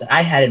thoughts that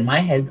I had in my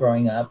head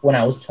growing up when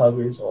I was 12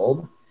 years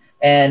old.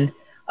 And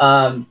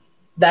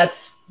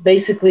that's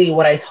basically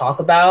what I talk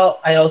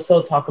about. I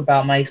also talk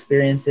about my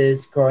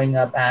experiences growing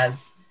up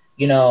as,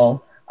 you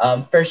know,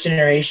 first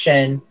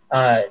generation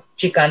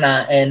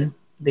Chicana in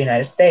the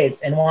United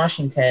States, in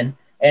Washington,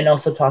 and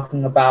also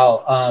talking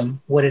about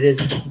what it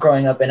is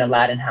growing up in a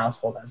Latin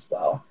household as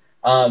well.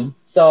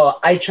 So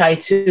I try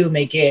to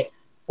make it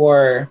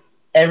for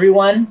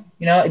everyone.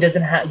 You know,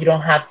 you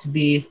don't have to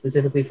be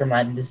specifically from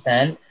Latin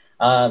descent.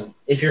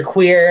 If you're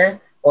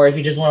queer or if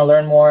you just want to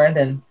learn more,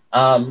 then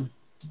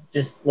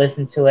just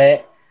listen to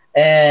it.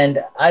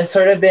 And I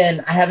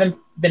haven't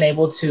been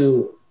able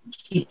to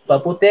keep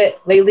up with it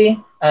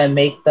lately and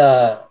make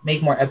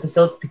more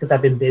episodes because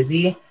I've been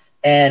busy.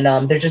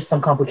 And there's just some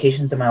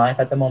complications in my life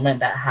at the moment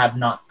that I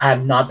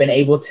have not been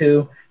able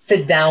to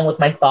sit down with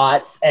my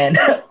thoughts and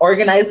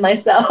organize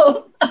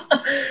myself.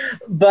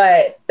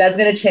 But that's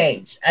going to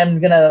change. I'm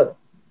going to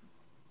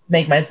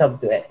make myself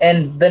do it.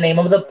 And the name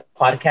of the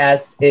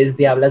podcast is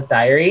Diabla's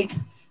Diary,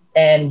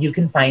 and you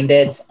can find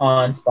it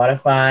on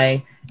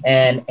Spotify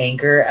and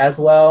Anchor as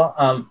well.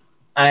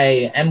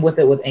 I am with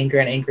it with Anchor,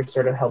 and Anchor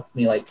sort of helped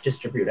me like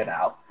distribute it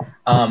out.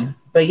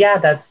 But yeah,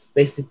 that's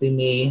basically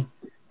me.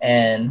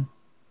 And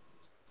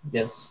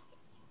yes.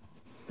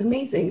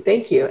 Amazing.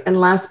 Thank you. And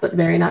last but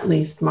very not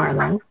least,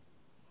 Marlo.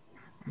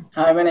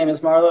 Hi, my name is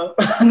Marlo.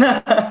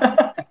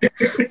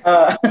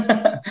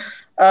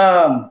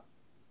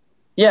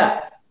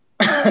 Yeah.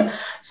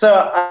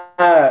 So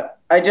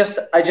I just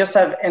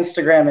have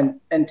Instagram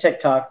and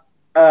TikTok,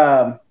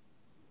 and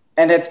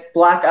it's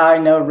Black Eye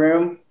No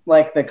Room,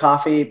 like the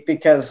coffee,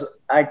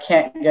 because I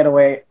can't get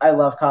away. I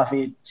love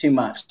coffee too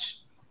much.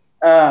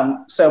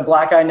 So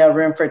Black Eye No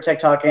Room for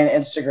TikTok and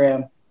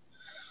Instagram.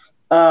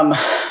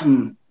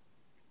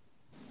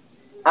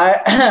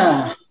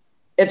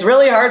 It's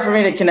really hard for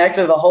me to connect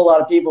with a whole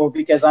lot of people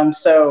because I'm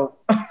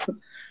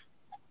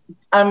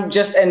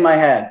just in my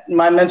head.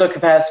 My mental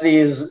capacity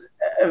is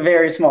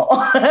very small.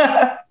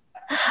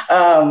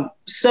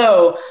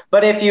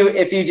 But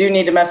if you do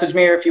need to message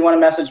me, or if you want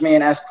to message me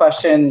and ask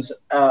questions,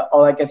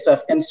 all that good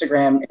stuff,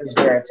 Instagram is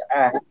where it's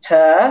at.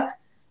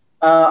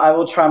 I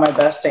will try my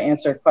best to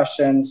answer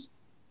questions.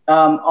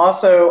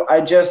 Also,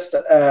 I just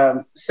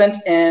sent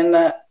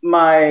in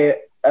my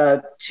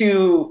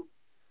 2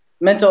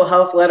 mental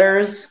health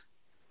letters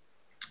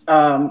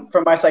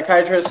from my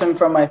psychiatrist and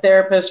from my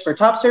therapist for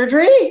top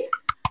surgery.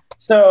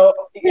 So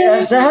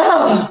yes,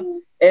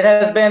 it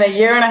has been a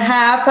year and a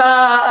half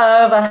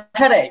of a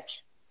headache.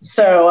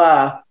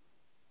 So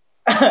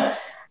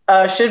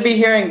should be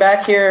hearing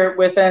back here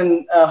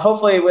within,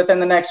 hopefully within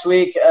the next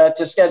week,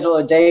 to schedule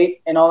a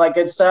date and all that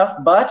good stuff.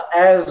 But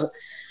as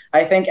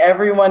I think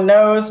everyone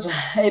knows,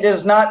 it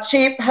is not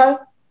cheap,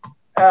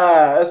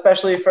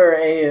 especially for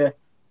a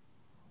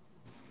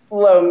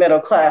low middle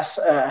class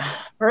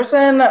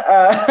person.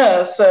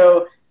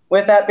 So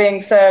with that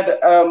being said,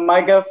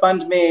 my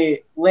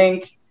GoFundMe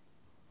link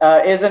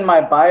is in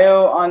my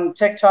bio on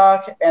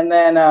TikTok. And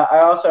then I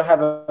also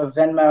have a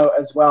Venmo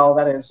as well.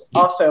 That is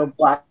also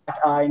Black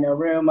Eye No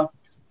Room.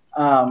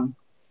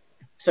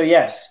 So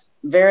yes,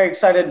 very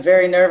excited,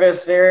 very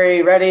nervous,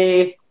 very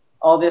ready,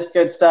 all this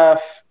good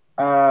stuff.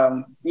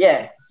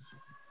 Yeah.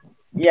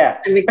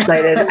 I'm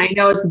excited. I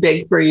know it's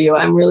big for you.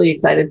 I'm really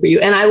excited for you.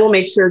 And I will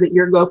make sure that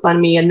your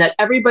GoFundMe and that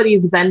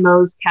everybody's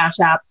Venmos, Cash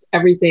Apps,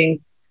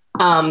 everything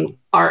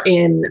are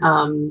in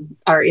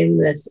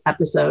this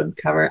episode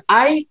cover.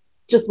 I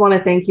just want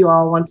to thank you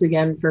all once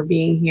again for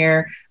being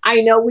here.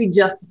 I know we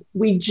just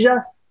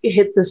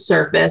hit the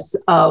surface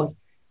of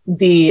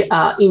the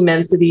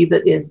immensity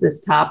that is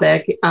this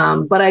topic.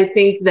 But I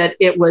think that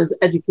it was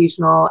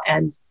educational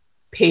and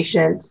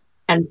patient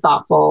and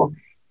thoughtful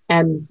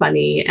and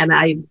funny. And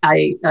I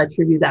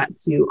attribute that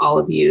to all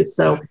of you.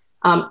 So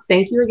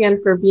thank you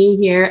again for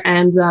being here.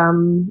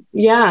 And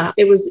yeah,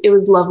 it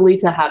was lovely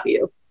to have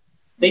you.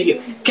 Thank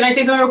you. Can I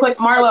say something real quick?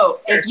 Marlo,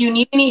 if you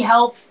need any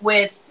help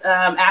with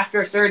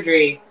after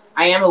surgery,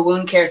 I am a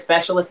wound care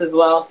specialist as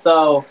well.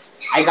 So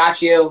I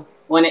got you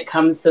when it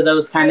comes to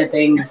those kind of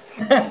things.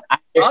 I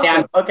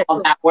understand awesome.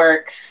 how that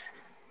works,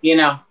 you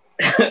know.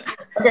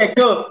 Okay,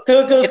 cool.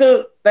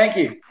 Thank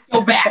you. Go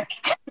back.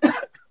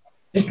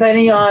 Just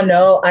letting y'all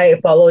know, I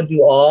followed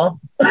you all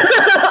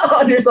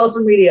on your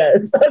social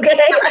medias. Okay.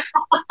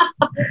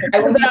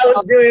 That's what I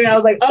was doing. I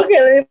was like,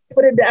 okay, let me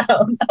put it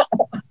down.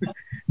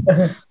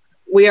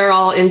 We are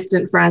all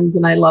instant friends,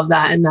 and I love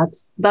that. And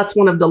that's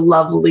one of the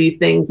lovely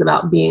things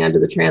about being under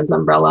the trans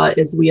umbrella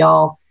is we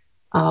all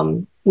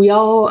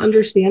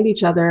understand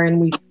each other, and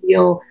we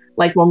feel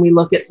like when we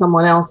look at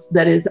someone else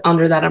that is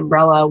under that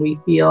umbrella, we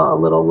feel a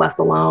little less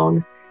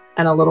alone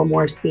and a little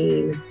more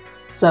seen.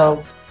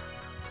 So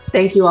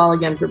thank you all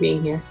again for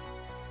being here.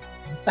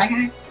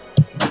 Bye,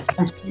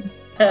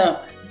 guys.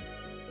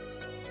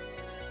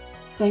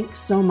 Thanks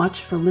so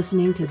much for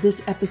listening to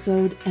this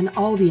episode and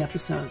all the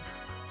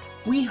episodes.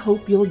 We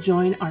hope you'll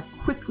join our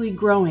quickly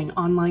growing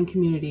online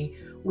community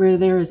where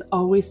there is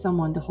always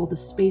someone to hold a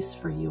space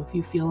for you if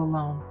you feel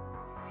alone.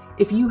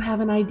 If you have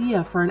an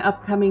idea for an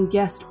upcoming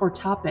guest or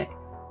topic,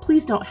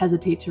 please don't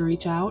hesitate to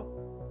reach out.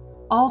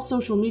 All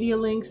social media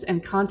links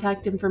and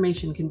contact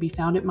information can be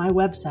found at my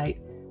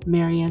website,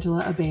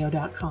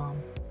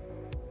 mariangelaabeo.com.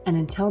 And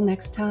until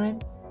next time,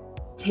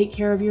 take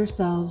care of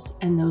yourselves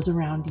and those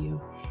around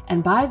you.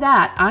 And by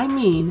that, I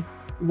mean,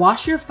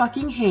 wash your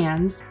fucking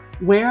hands,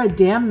 wear a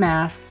damn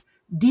mask,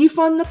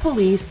 defund the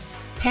police,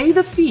 pay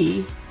the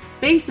fee,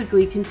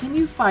 basically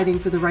continue fighting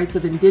for the rights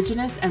of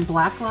Indigenous and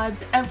Black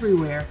lives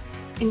everywhere,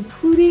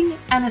 including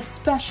and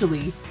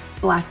especially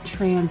Black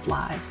trans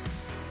lives,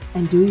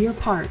 and do your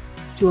part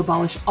to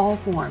abolish all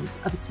forms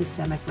of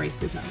systemic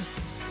racism.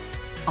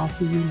 I'll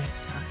see you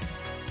next time.